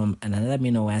formed from another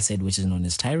amino acid, which is known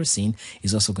as tyrosine,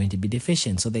 is also going to be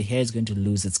deficient. So the hair is going to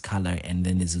lose its color and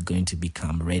then it's going to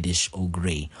become reddish or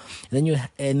gray.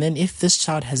 And then if this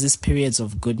child has these periods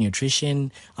of good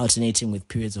nutrition alternating with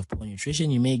periods of poor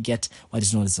nutrition, you may get what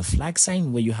is known as a flag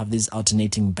sign, where you have these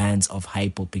alternating bands of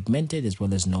hypopigmented as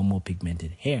well as normal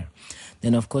pigmented hair.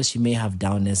 Then, of course, you may have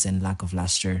dullness and lack of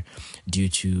luster due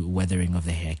to weathering of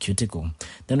the hair cuticle.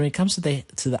 Then when it comes to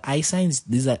the eye signs,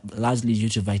 these are largely due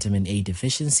to vitamin A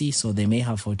deficiency, so they may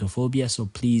have photophobia, so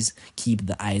please keep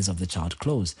the eyes of the child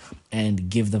closed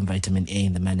and give them vitamin A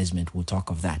in the management. We'll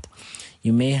talk of that.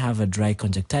 You may have a dry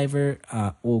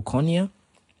conjunctiva or cornea.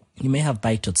 You may have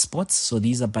bite-dot spots. So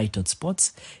these are bite-dot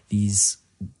spots. These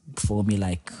form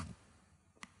like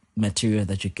material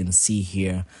that you can see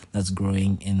here that's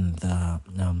growing in the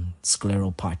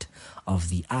scleral part of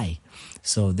the eye.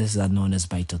 So these are known as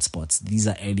bite-dot spots. These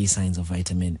are early signs of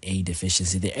vitamin A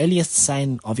deficiency. The earliest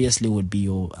sign obviously would be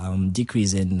your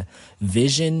decrease in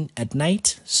vision at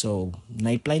night, so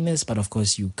night blindness, but of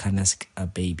course you can ask a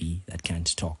baby that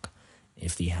can't talk.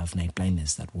 If they have night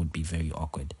blindness, that would be very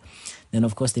awkward. Then,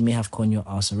 of course, they may have corneal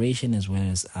ulceration as well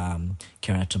as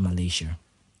keratomalacia.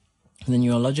 In the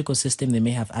neurological system, they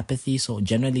may have apathy, so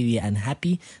generally they're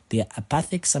unhappy. They're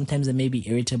apathic. Sometimes they may be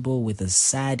irritable with a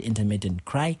sad, intermittent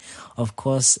cry. Of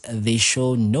course, they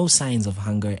show no signs of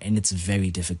hunger, and it's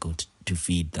very difficult to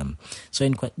feed them.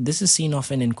 So this is seen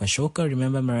often in kwashiorkor.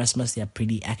 Remember, marasmus, they are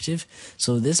pretty active.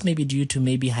 So this may be due to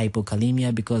maybe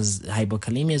hypokalemia, because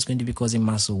hypokalemia is going to be causing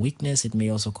muscle weakness. It may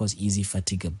also cause easy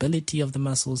fatigability of the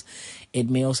muscles. It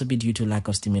may also be due to lack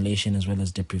of stimulation as well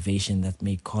as deprivation that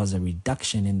may cause a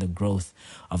reduction in the growth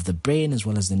of the brain as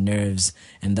well as the nerves,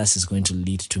 and thus is going to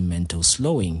lead to mental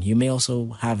slowing. You may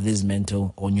also have these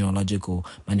mental or neurological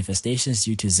manifestations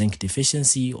due to zinc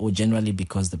deficiency, or generally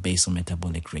because the basal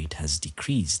metabolic rate has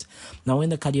decreased. Now, in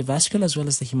the cardiovascular as well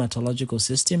as the hematological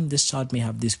system, this child may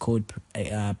have these cold,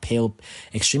 pale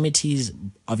extremities.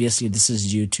 Obviously, this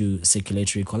is due to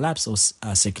circulatory collapse or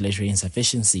circulatory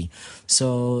insufficiency.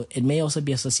 So it may also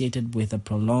be associated with a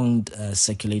prolonged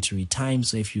circulatory time.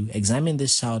 So if you examine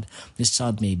this child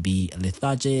may be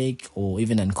lethargic or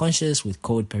even unconscious with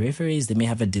cold peripheries. They may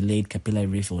have a delayed capillary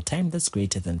refill time that's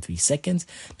greater than 3 seconds.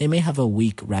 They may have a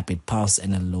weak rapid pulse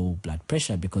and a low blood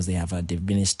pressure because they have a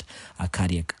diminished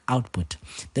cardiac output.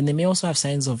 Then they may also have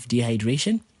signs of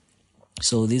dehydration.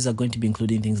 So these are going to be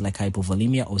including things like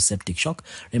hypovolemia or septic shock.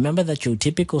 Remember that your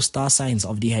typical star signs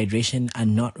of dehydration are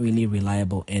not really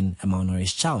reliable in a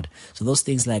malnourished child. So those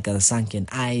things like sunken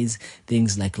eyes,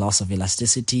 things like loss of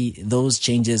elasticity, those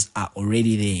changes are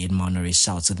already there in malnourished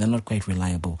child. So they're not quite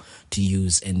reliable to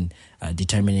use in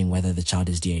determining whether the child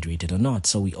is dehydrated or not.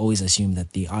 So we always assume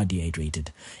that they are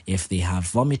dehydrated if they have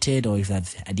vomited or if they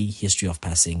have a history of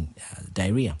passing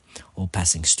diarrhea or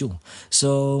passing stool.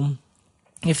 So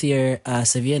if they're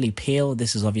severely pale,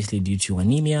 this is obviously due to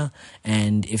anemia.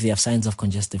 And if they have signs of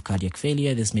congestive cardiac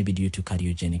failure, this may be due to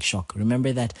cardiogenic shock.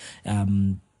 Remember that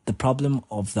the problem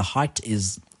of the heart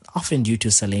is often due to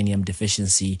selenium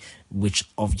deficiency, which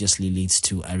obviously leads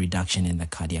to a reduction in the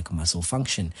cardiac muscle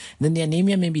function. Then the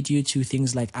anemia may be due to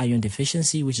things like iron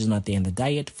deficiency, which is not there in the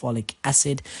diet, folic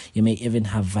acid. You may even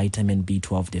have vitamin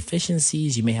B12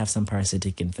 deficiencies. You may have some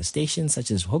parasitic infestations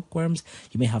such as hookworms.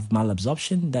 You may have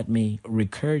malabsorption that may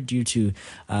recur due to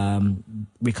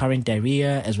recurrent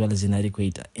diarrhea as well as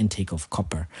inadequate intake of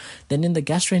copper. Then in the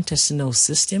gastrointestinal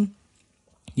system,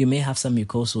 you may have some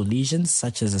mucosal lesions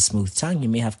such as a smooth tongue. You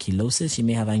may have chelosis. You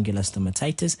may have angular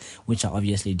stomatitis, which are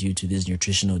obviously due to these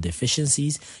nutritional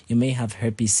deficiencies. You may have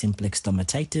herpes simplex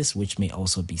stomatitis, which may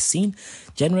also be seen.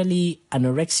 Generally,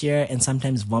 anorexia and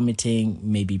sometimes vomiting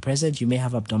may be present. You may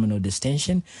have abdominal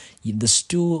distension. The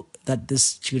stool that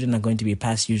these children are going to be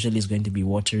passed usually is going to be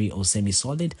watery or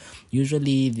semi-solid.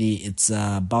 Usually it's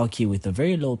bulky with a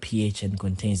very low pH and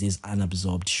contains these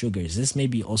unabsorbed sugars. This may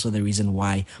be also the reason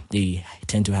why they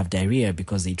tend to have diarrhea,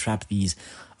 because they trap these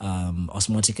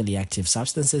osmotically active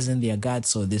substances in their gut,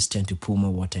 so this tend to pull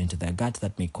more water into their gut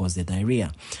that may cause the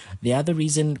diarrhea. The other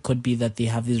reason could be that they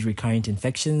have these recurrent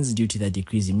infections due to their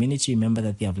decreased immunity. Remember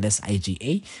that they have less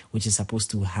IgA, which is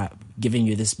supposed to have giving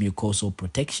you this mucosal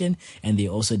protection, and they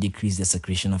also decrease the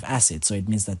secretion of acid, so it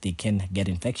means that they can get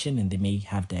infection and they may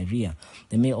have diarrhea.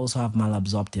 They may also have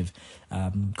malabsorptive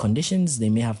conditions. They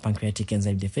may have pancreatic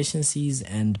enzyme deficiencies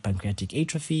and pancreatic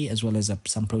atrophy, as well as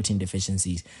some protein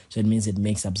deficiencies, so it means it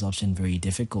makes absorption very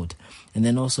difficult. And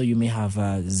then also you may have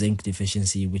zinc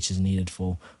deficiency, which is needed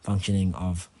for functioning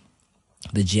of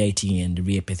the GIT and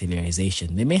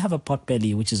reepithelialization. They may have a pot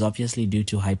belly, which is obviously due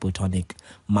to hypotonic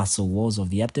muscle walls of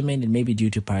the abdomen. It may be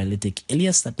due to paralytic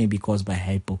ileus that may be caused by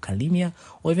hypokalemia,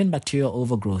 or even bacterial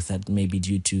overgrowth that may be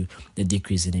due to the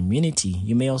decrease in immunity.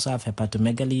 You may also have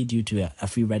hepatomegaly due to a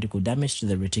free radical damage to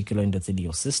the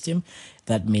reticuloendothelial system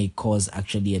that may cause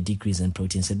actually a decrease in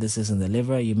protein synthesis in the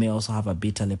liver. You may also have a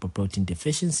beta lipoprotein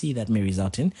deficiency that may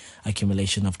result in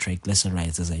accumulation of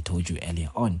triglycerides, as I told you earlier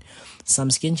on.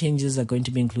 Some skin changes are going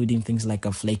to be including things like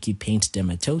a flaky paint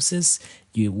dermatosis,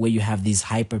 where you have these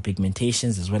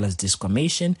hyperpigmentations as well as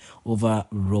desquamation over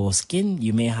raw skin.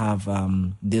 You may have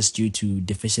this due to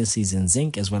deficiencies in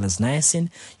zinc as well as niacin.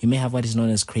 You may have what is known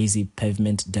as crazy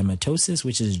pigment dermatosis,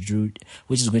 which is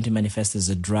going to manifest as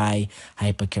a dry,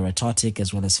 hyperkeratotic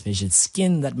as well as fissured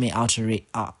skin that may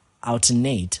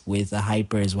alternate with a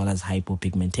hyper as well as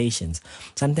hypopigmentations.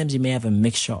 Sometimes you may have a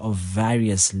mixture of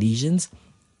various lesions.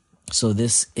 So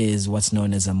this is what's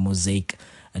known as a mosaic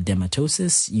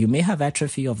dermatosis. You may have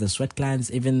atrophy of the sweat glands.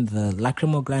 Even the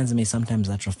lacrimal glands may sometimes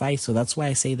atrophy. So that's why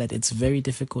I say that it's very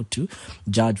difficult to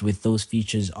judge with those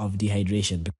features of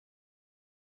dehydration.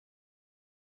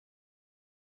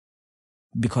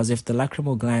 Because if the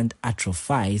lacrimal gland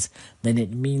atrophies, then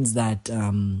it means that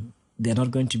they're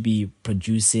not going to be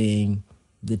producing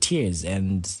the tears,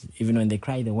 and even when they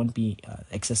cry, there won't be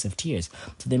excessive tears.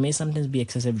 So there may sometimes be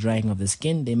excessive drying of the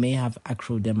skin. They may have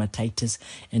acrodermatitis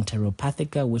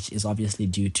enteropathica, which is obviously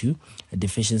due to a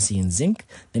deficiency in zinc.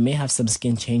 They may have some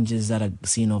skin changes that are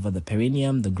seen over the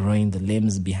perineum, the groin, the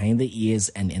limbs, behind the ears,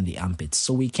 and in the armpits.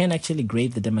 So we can actually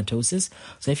grade the dermatosis.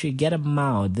 So if you get a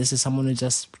mild, this is someone who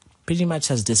just pretty much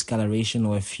has discoloration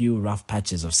or a few rough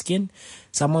patches of skin.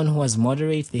 Someone who has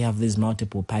moderate, they have these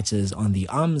multiple patches on the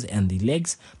arms and the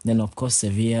legs. Then of course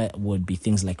severe would be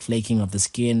things like flaking of the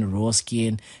skin, raw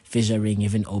skin, fissuring,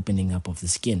 even opening up of the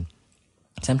skin.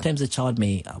 Sometimes the child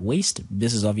may waste.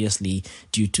 This is obviously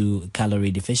due to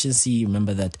calorie deficiency.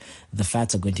 Remember that the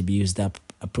fats are going to be used up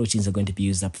proteins are going to be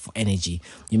used up for energy.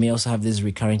 You may also have these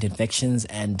recurrent infections,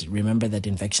 and remember that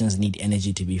infections need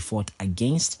energy to be fought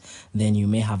against. Then you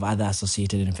may have other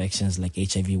associated infections like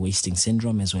HIV wasting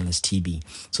syndrome as well as TB.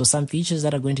 So some features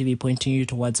that are going to be pointing you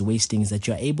towards wasting is that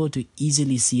you're able to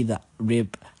easily see the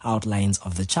rib outlines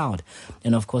of the child.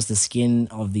 And of course, the skin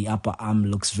of the upper arm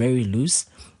looks very loose.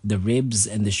 The ribs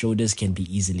and the shoulders can be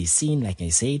easily seen, like I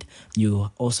said. You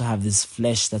also have this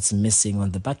flesh that's missing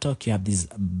on the buttock. You have this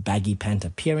baggy pant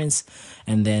appearance.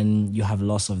 And then you have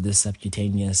loss of this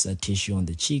subcutaneous tissue on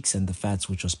the cheeks and the fats,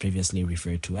 which was previously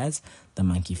referred to as the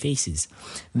monkey faces.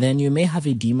 Then you may have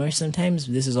edema sometimes.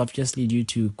 This is obviously due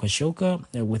to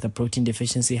kwashiorkor with a protein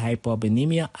deficiency,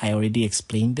 hypoalbuminemia. I already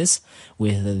explained this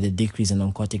with the decrease in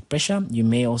oncotic pressure. You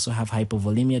may also have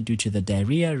hypovolemia due to the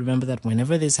diarrhea. Remember that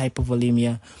whenever there's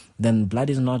hypovolemia, then blood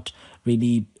is not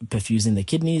really perfusing the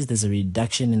kidneys. There's a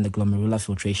reduction in the glomerular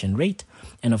filtration rate.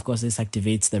 And of course, this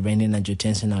activates the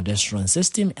renin-angiotensin-aldosterone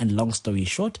system. And long story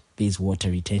short, there's water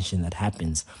retention that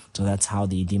happens. So that's how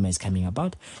the edema is coming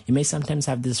about. You may sometimes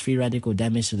have this free radical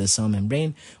damage to the cell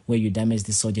membrane where you damage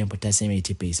the sodium-potassium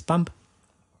ATPase pump.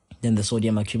 Then the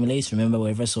sodium accumulates. Remember,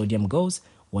 wherever sodium goes,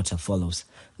 water follows.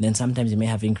 Then sometimes you may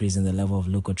have increase in the level of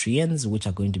leukotrienes, which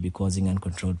are going to be causing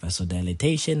uncontrolled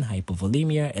vasodilatation,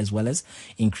 hypovolemia, as well as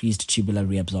increased tubular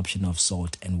reabsorption of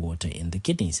salt and water in the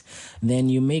kidneys. Then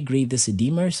you may grade this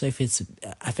edema. So if it's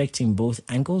affecting both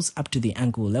ankles up to the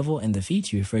ankle level and the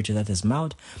feet, you refer to that as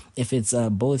mild. If it's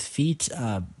both feet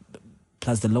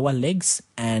plus the lower legs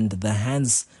and the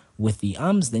hands with the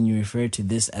arms, then you refer to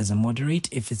this as a moderate.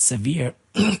 If it's severe,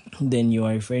 then you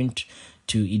are referring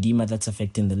to edema that's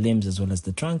affecting the limbs as well as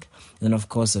the trunk. And then, of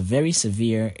course, a very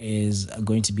severe is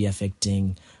going to be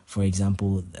affecting, for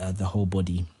example, the whole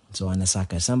body. So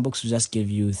Anasaka, some books will just give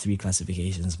you 3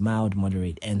 classifications: mild,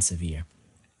 moderate, and severe.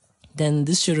 Then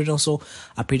these children also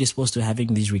are predisposed to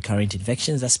having these recurrent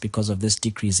infections. That's because of this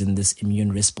decrease in this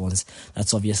immune response.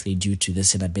 That's obviously due to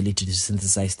this inability to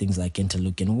synthesize things like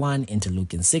interleukin-1,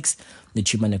 interleukin-6, the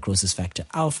tumor necrosis factor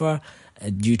alpha,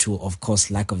 due to, of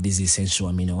course, lack of these essential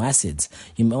amino acids.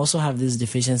 You may also have these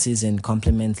deficiencies in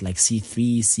complements like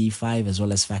C3, C5, as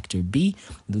well as factor B,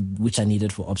 which are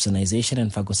needed for opsonization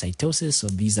and phagocytosis. So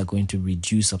these are going to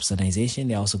reduce opsonization.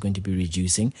 They're also going to be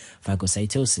reducing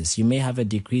phagocytosis. You may have a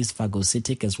decreased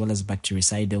phagocytic as well as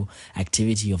bactericidal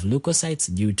activity of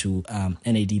leukocytes due to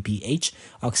NADPH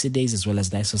oxidase as well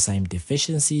as lysozyme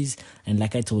deficiencies. And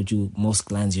like I told you, most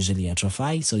glands usually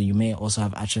atrophy. So you may also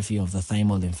have atrophy of the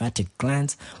thymolymphatic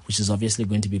glands, which is obviously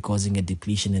going to be causing a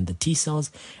depletion in the T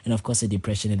cells, and of course a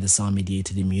depression in the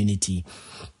cell-mediated immunity.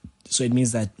 So it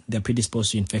means that they're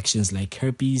predisposed to infections like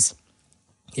herpes,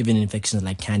 even infections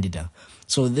like candida.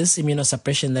 So this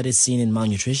immunosuppression that is seen in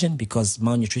malnutrition, because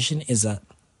malnutrition is a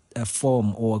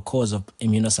form or a cause of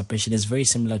immunosuppression, is very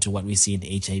similar to what we see in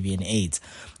HIV and AIDS.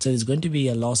 So there's going to be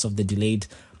a loss of the delayed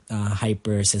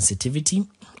hypersensitivity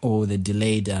or the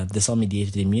delayed the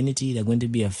cell-mediated immunity. There are going to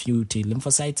be a few T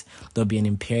lymphocytes. There'll be an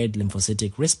impaired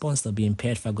lymphocytic response. There'll be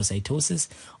impaired phagocytosis.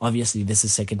 Obviously, this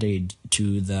is secondary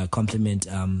to the complement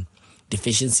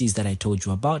deficiencies that I told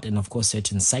you about, and of course,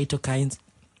 certain cytokines,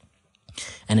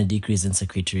 and a decrease in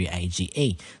secretory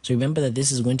IgA. So remember that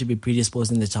this is going to be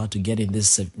predisposing the child to getting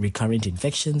this recurrent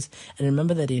infections. And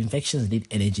remember that the infections need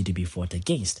energy to be fought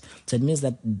against. So it means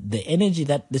that the energy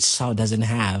that this child doesn't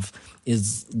have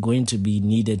is going to be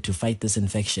needed to fight this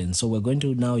infection. So we're going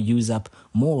to now use up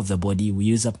more of the body. We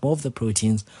use up more of the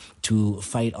proteins to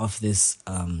fight off this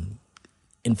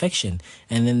infection,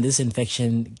 and then this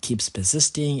infection keeps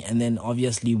persisting, and then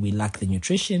obviously we lack the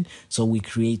nutrition, so we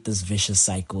create this vicious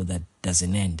cycle that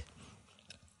doesn't end.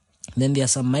 Then there are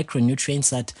some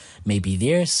micronutrients that may be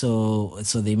there, so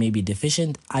they may be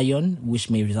deficient. Iron, which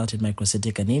may result in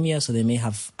microcytic anemia, so they may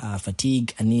have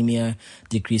fatigue, anemia,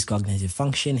 decreased cognitive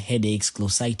function, headaches,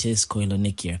 glossitis,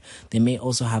 koilonychia. They may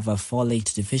also have a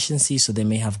folate deficiency, so they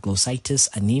may have glossitis,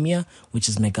 anemia, which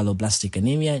is megaloblastic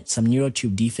anemia, some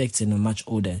neurotube defects in a much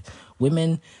older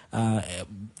women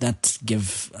that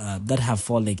have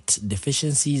folate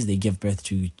deficiencies. They give birth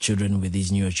to children with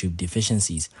these neurotube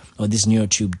deficiencies, or these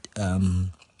neurotube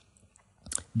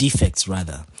defects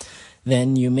rather.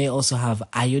 Then you may also have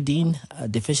iodine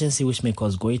deficiency, which may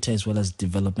cause goiter as well as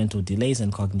developmental delays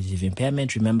and cognitive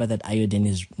impairment. Remember that iodine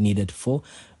is needed for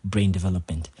brain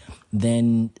development.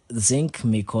 Then zinc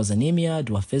may cause anemia,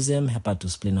 dwarfism,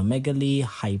 hepatosplenomegaly,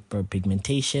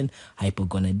 hyperpigmentation,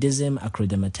 hypogonadism,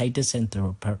 acrodermatitis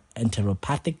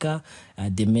enteropathica,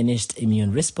 diminished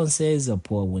immune responses, or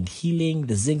poor wound healing.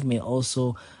 The zinc may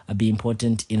also be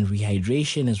important in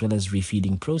rehydration as well as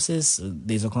refeeding process.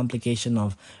 There's a complication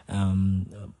of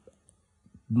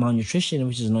malnutrition,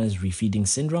 which is known as refeeding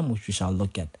syndrome, which we shall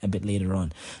look at a bit later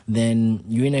on. Then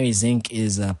urinary zinc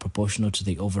is proportional to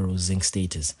the overall zinc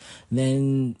status.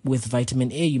 Then with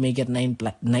vitamin A, you may get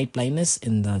night blindness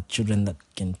in the children that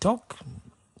can talk.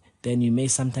 Then you may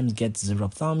sometimes get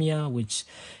xerophthalmia, which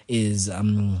is,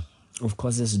 of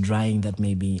course, this drying that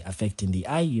may be affecting the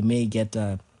eye. You may get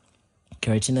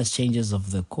keratinous changes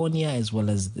of the cornea, as well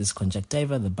as this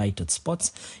conjunctiva, the bite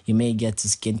spots. You may get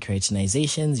skin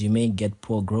keratinizations. You may get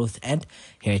poor growth and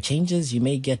hair changes. You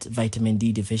may get vitamin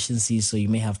D deficiency, so you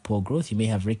may have poor growth. You may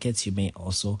have rickets. You may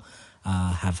also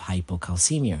have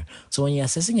hypocalcemia. So when you're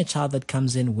assessing a child that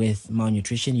comes in with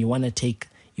malnutrition, you want to take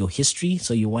your history,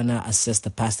 so you want to assess the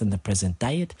past and the present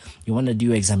diet. You want to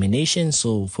do examination,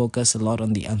 so focus a lot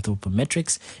on the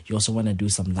anthropometrics. You also want to do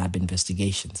some lab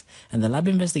investigations, and the lab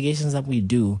investigations that we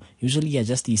do usually are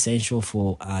just essential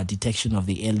for detection of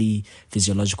the early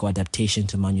physiological adaptation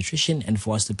to malnutrition and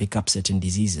for us to pick up certain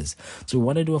diseases. So we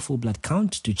want to do a full blood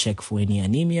count to check for any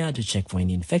anemia, to check for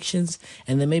any infections,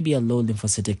 and there may be a low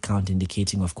lymphocytic count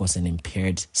indicating, of course, an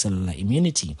impaired cellular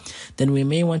immunity. Then we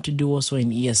may want to do also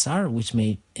an ESR, which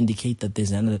may indicate that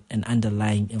there's an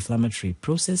underlying inflammatory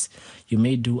process. You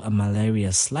may do a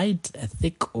malaria slide, a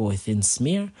thick or a thin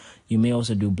smear. You may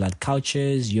also do blood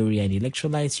cultures, urea and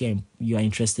electrolytes. You are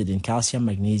interested in calcium,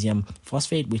 magnesium,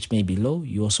 phosphate, which may be low.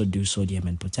 You also do sodium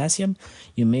and potassium.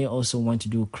 You may also want to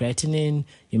do creatinine.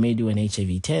 You may do an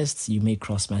HIV test. You may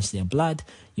cross-match their blood.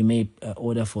 You may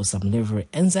order for some liver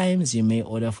enzymes. You may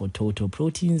order for total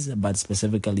proteins, but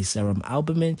specifically serum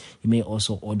albumin. You may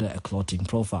also order a clotting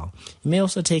profile. You may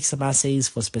also take some assays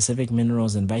for specific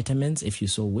minerals and vitamins if you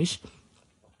so wish.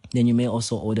 Then you may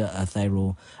also order a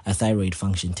thyroid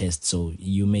function test. So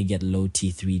you may get low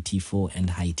T3, T4, and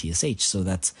high TSH. So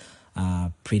that's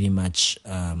pretty much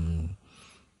the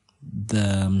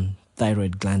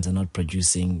thyroid glands are not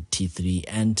producing T3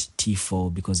 and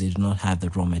T4 because they do not have the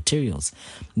raw materials.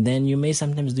 Then you may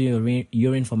sometimes do your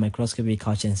urine for microscopy,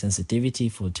 culture, and sensitivity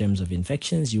for terms of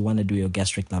infections. You want to do your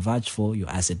gastric lavage for your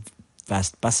acid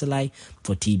fast bacilli.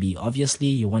 For TB, obviously,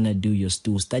 you want to do your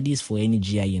stool studies for any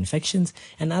GI infections,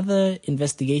 and other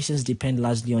investigations depend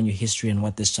largely on your history and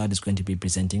what this child is going to be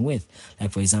presenting with.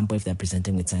 Like, for example, if they're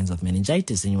presenting with signs of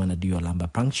meningitis, then you want to do your lumbar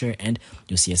puncture and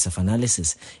your CSF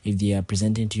analysis. If they are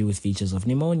presenting to you with features of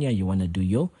pneumonia, you want to do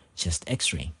your chest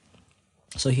x-ray.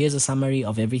 So here's a summary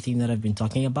of everything that I've been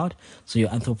talking about. So your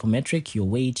anthropometric, your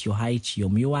weight, your height, your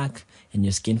MUAC, and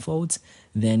your skin folds.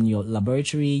 Then your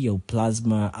laboratory, your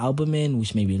plasma albumin,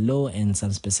 which may be low, and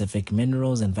some specific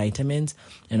minerals and vitamins.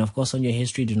 And of course, on your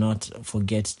history, do not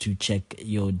forget to check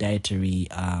your dietary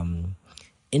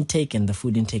intake and the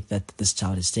food intake that this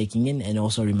child is taking in. And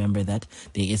also remember that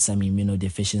there is some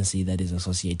immunodeficiency that is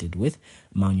associated with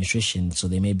malnutrition. So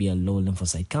there may be a low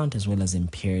lymphocyte count as well as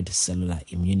impaired cellular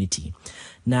immunity.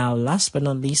 Now, last but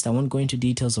not least, I won't go into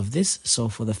details of this. So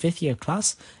for the 5th year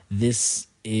class, this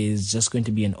is just going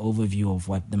to be an overview of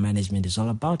what the management is all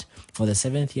about. For the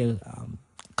 7th year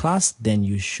class, then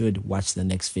you should watch the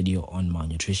next video on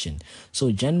malnutrition.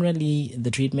 So generally,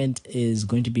 the treatment is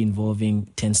going to be involving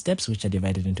 10 steps, which are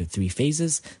divided into 3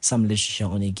 phases. Some literature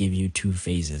only give you 2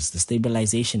 phases. The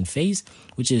stabilization phase,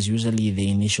 which is usually the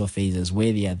initial phases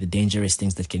where they are the dangerous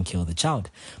things that can kill the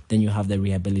child. Then you have the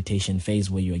rehabilitation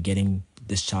phase where you are getting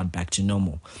this child back to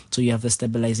normal. So you have the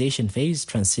stabilization phase,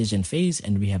 transition phase,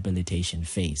 and rehabilitation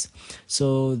phase.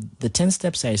 So the 10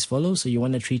 steps are as follows. So you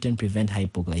want to treat and prevent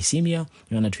hypoglycemia.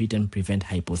 You want to treat and prevent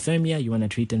hypothermia. You want to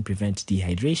treat and prevent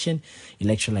dehydration,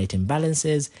 electrolyte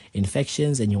imbalances,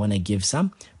 infections, and you want to give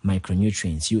some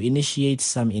micronutrients. You initiate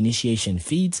some initiation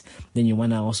feeds. Then you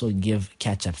want to also give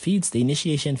catch-up feeds. The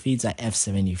initiation feeds are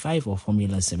F75 or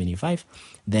formula 75.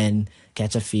 Then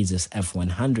catch-up feeds is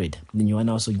F100. Then you want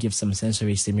to also give some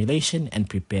sensory stimulation and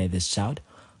prepare this child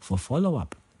for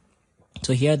follow-up.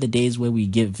 So here are the days where we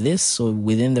give this. So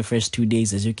within the first 2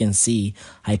 days, as you can see,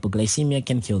 hypoglycemia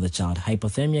can kill the child.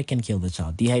 Hypothermia can kill the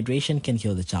child. Dehydration can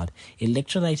kill the child.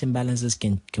 Electrolyte imbalances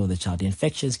can kill the child.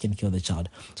 Infections can kill the child.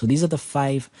 So these are the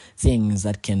 5 things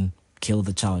that can kill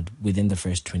the child within the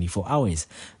first 24 hours.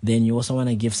 Then you also want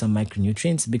to give some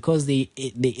micronutrients because there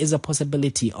is a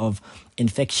possibility of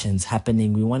infections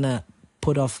happening. We want to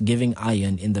put off giving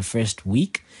iron in the first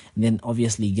week, and then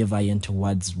obviously give iron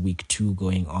towards week 2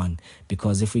 going on.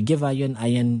 Because if we give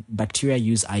iron, bacteria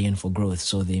use iron for growth,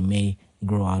 so they may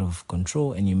grow out of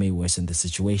control and you may worsen the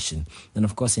situation. Then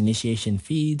of course, initiation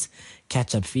feeds,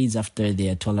 catch-up feeds after they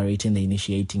are tolerating the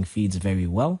initiating feeds very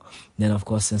well. Then of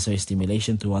course, sensory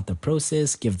stimulation throughout the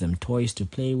process, give them toys to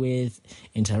play with,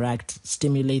 interact,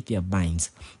 stimulate their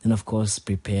minds. And of course,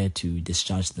 prepare to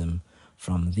discharge them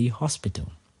from the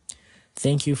hospital.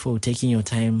 Thank you for taking your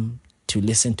time to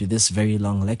listen to this very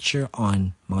long lecture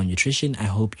on malnutrition. I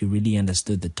hope you really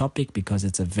understood the topic because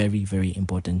it's a very, very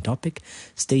important topic.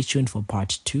 Stay tuned for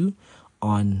part 2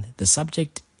 on the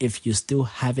subject. If you still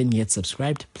haven't yet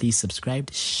subscribed, please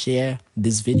subscribe. Share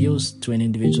these videos to an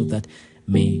individual that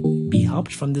may be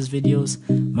helped from these videos.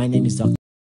 My name is Dr.